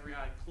bowed and every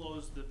eye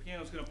closed. The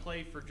piano's going to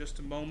play for just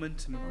a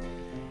moment. And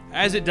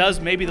as it does,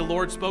 maybe the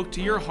Lord spoke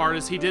to your heart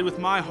as he did with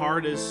my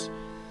heart as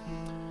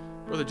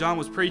Brother John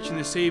was preaching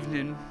this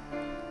evening.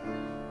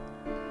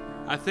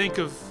 I think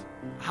of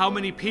how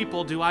many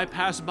people do I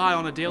pass by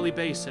on a daily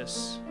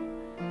basis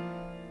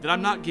that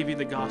I'm not giving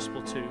the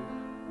gospel to?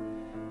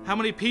 How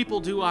many people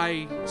do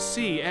I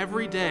see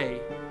every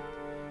day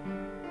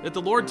that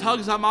the Lord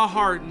tugs on my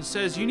heart and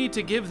says, you need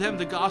to give them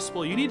the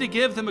gospel. You need to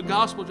give them a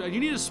gospel. You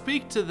need to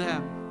speak to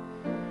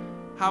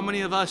them. How many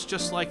of us,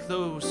 just like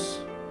those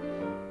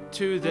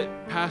two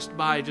that passed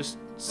by, just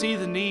see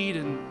the need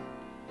and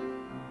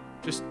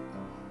just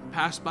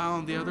pass by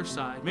on the other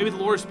side? Maybe the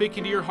Lord is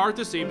speaking to your heart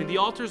this evening. The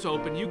altar's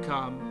open. You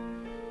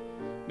come.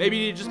 Maybe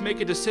you need to just make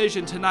a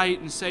decision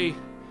tonight and say,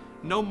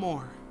 no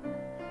more.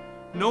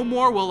 No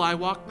more will I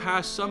walk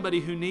past somebody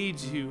who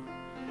needs you.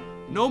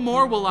 No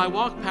more will I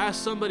walk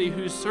past somebody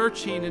who's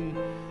searching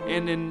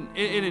and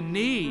in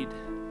need.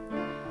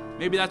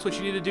 Maybe that's what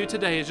you need to do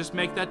today, is just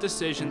make that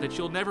decision that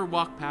you'll never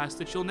walk past,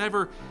 that you'll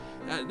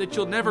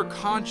never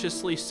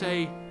consciously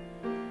say,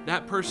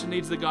 that person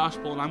needs the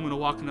gospel and I'm going to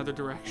walk another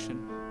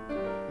direction.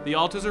 The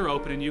altars are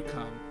open and you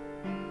come.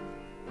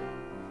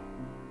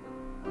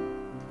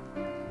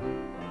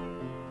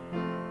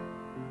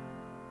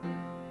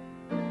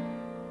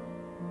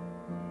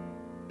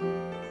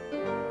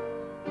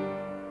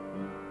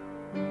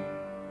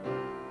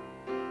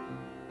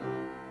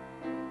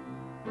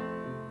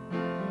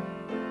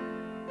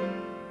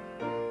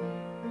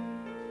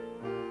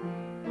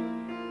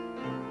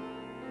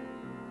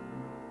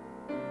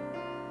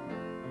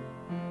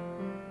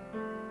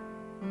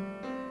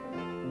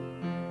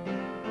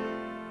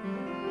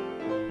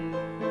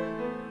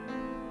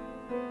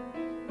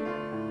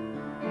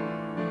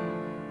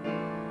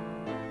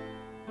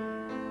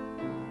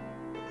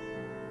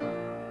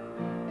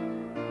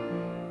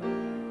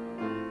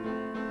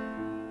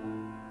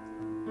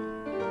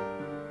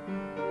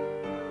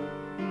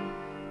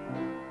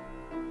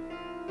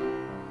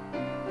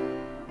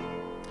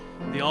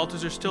 The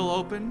altars are still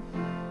open.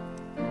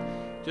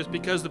 Just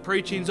because the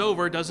preaching's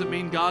over doesn't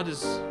mean God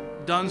is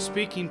done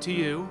speaking to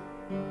you.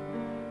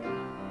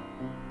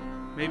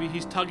 Maybe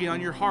He's tugging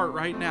on your heart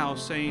right now,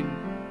 saying,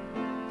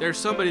 there's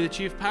somebody that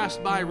you've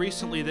passed by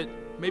recently that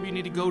maybe you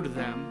need to go to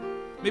them.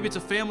 Maybe it's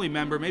a family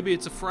member, maybe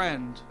it's a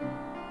friend.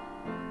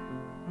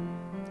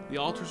 The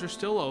altars are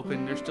still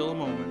open. There's still a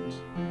moment.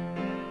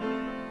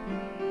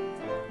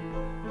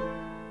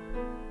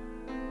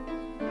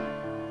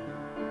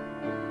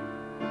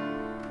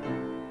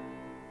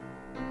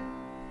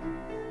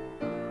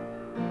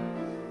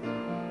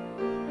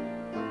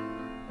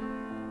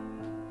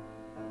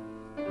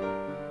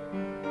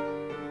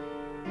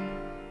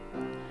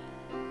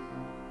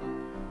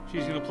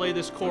 She's going to play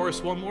this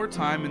chorus one more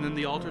time, and then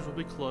the altars will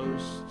be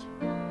closed.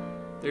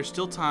 There's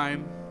still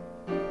time.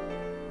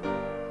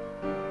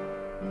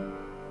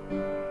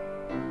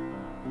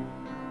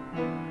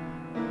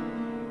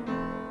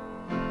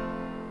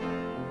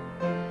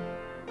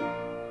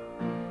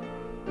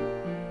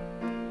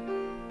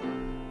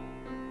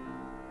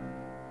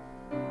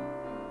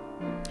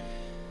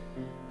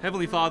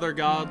 Heavenly Father,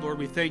 God, Lord,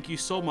 we thank you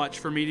so much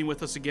for meeting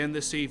with us again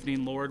this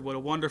evening, Lord. What a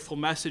wonderful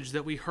message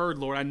that we heard,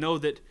 Lord. I know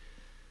that,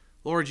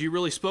 Lord, you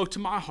really spoke to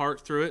my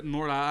heart through it, and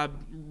Lord, I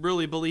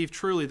really believe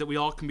truly that we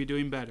all can be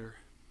doing better.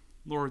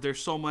 Lord,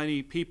 there's so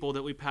many people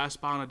that we pass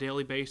by on a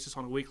daily basis,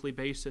 on a weekly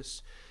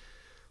basis.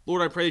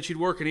 Lord, I pray that you'd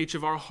work in each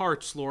of our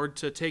hearts, Lord,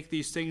 to take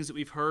these things that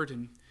we've heard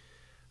and,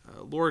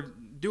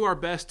 Lord, do our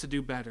best to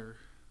do better.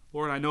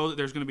 Lord, I know that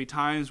there's going to be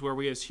times where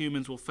we as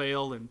humans will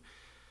fail, and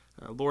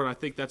Lord, I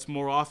think that's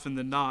more often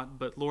than not,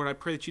 but Lord, I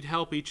pray that you'd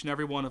help each and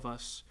every one of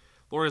us.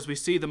 Lord, as we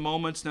see the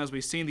moments and as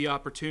we see the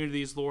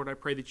opportunities, Lord, I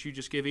pray that you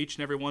just give each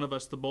and every one of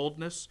us the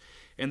boldness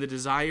and the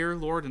desire,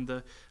 Lord, and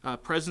the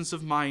presence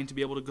of mind to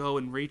be able to go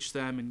and reach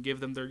them and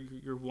give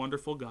them your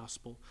wonderful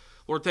gospel.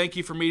 Lord, thank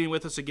you for meeting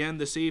with us again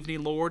this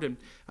evening, Lord, and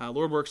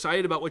Lord, we're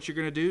excited about what you're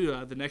going to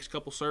do the next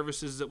couple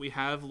services that we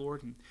have,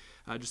 Lord, and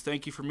just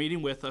thank you for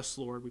meeting with us,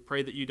 Lord. We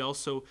pray that you'd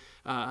also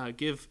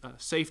give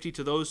safety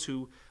to those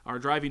who are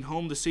driving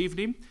home this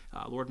evening,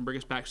 Lord, and bring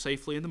us back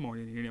safely in the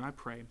morning. In your name I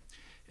pray.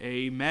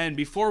 Amen.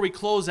 Before we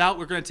close out,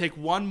 we're going to take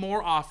one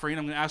more offering.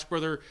 I'm going to ask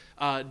Brother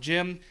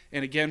Jim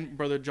and again,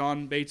 Brother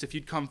John Bates, if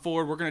you'd come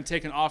forward. We're going to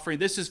take an offering.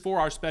 This is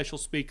for our special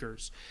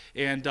speakers,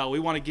 and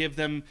we want to give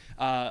them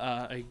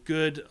a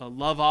good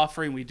love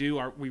offering. We do.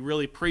 We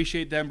really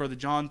appreciate them. Brother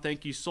John,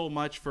 thank you so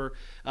much for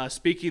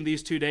speaking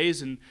these 2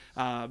 days, and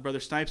Brother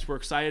Snipes, we're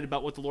excited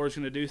about what the Lord's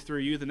going to do through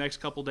you the next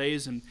couple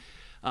days. And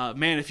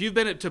man, if you've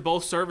been to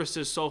both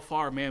services so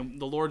far, man,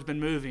 the Lord's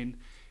been moving.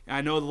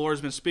 I know the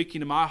Lord's been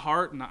speaking to my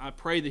heart, and I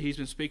pray that He's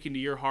been speaking to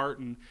your heart.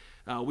 And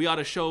we ought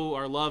to show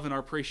our love and our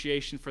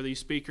appreciation for these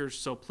speakers.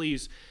 So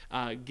please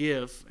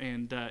give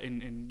and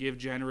give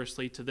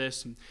generously to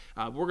this. And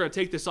we're going to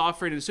take this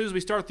offering. And as soon as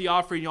we start the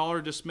offering, y'all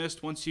are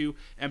dismissed once you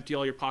empty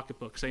all your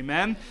pocketbooks.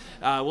 Amen.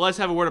 Well, let's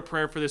have a word of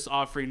prayer for this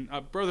offering.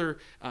 Brother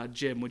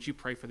Jim, would you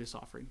pray for this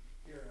offering?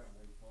 Dear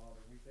Heavenly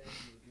Father, we thank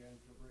you again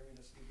for bringing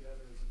us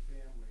together as a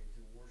family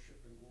to worship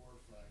and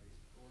glorify you.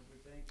 Lord, we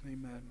thank you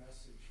for that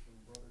message from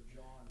Brother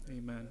John.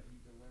 Amen. He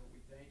delivered.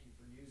 We thank you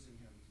for using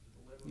him to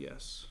deliver.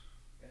 Yes.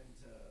 And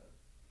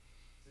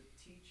to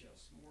teach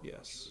us more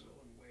Yes. about your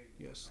will and way.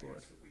 Yes, I Lord.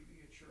 ask that we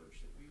be a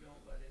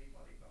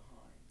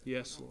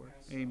Yes, Don't Lord.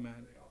 pass up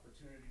Amen. the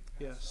opportunity to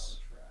pass Yes.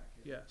 out a track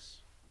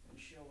Yes. and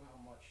show how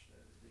much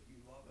that you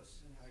love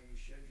us and how you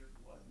shed your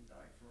blood and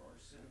died for our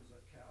sins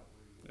at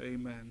Calvary. Lord.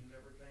 Amen. We can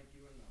never thank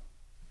you enough.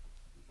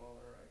 And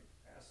Father, I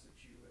ask that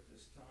you at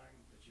this time,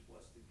 that you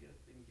bless the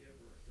gift and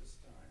giver at this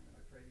time. And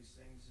I pray these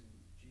things in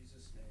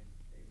Jesus' name.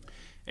 Amen.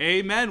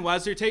 Amen. Well,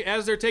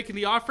 as they're taking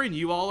the offering,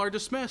 you all are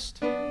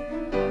dismissed.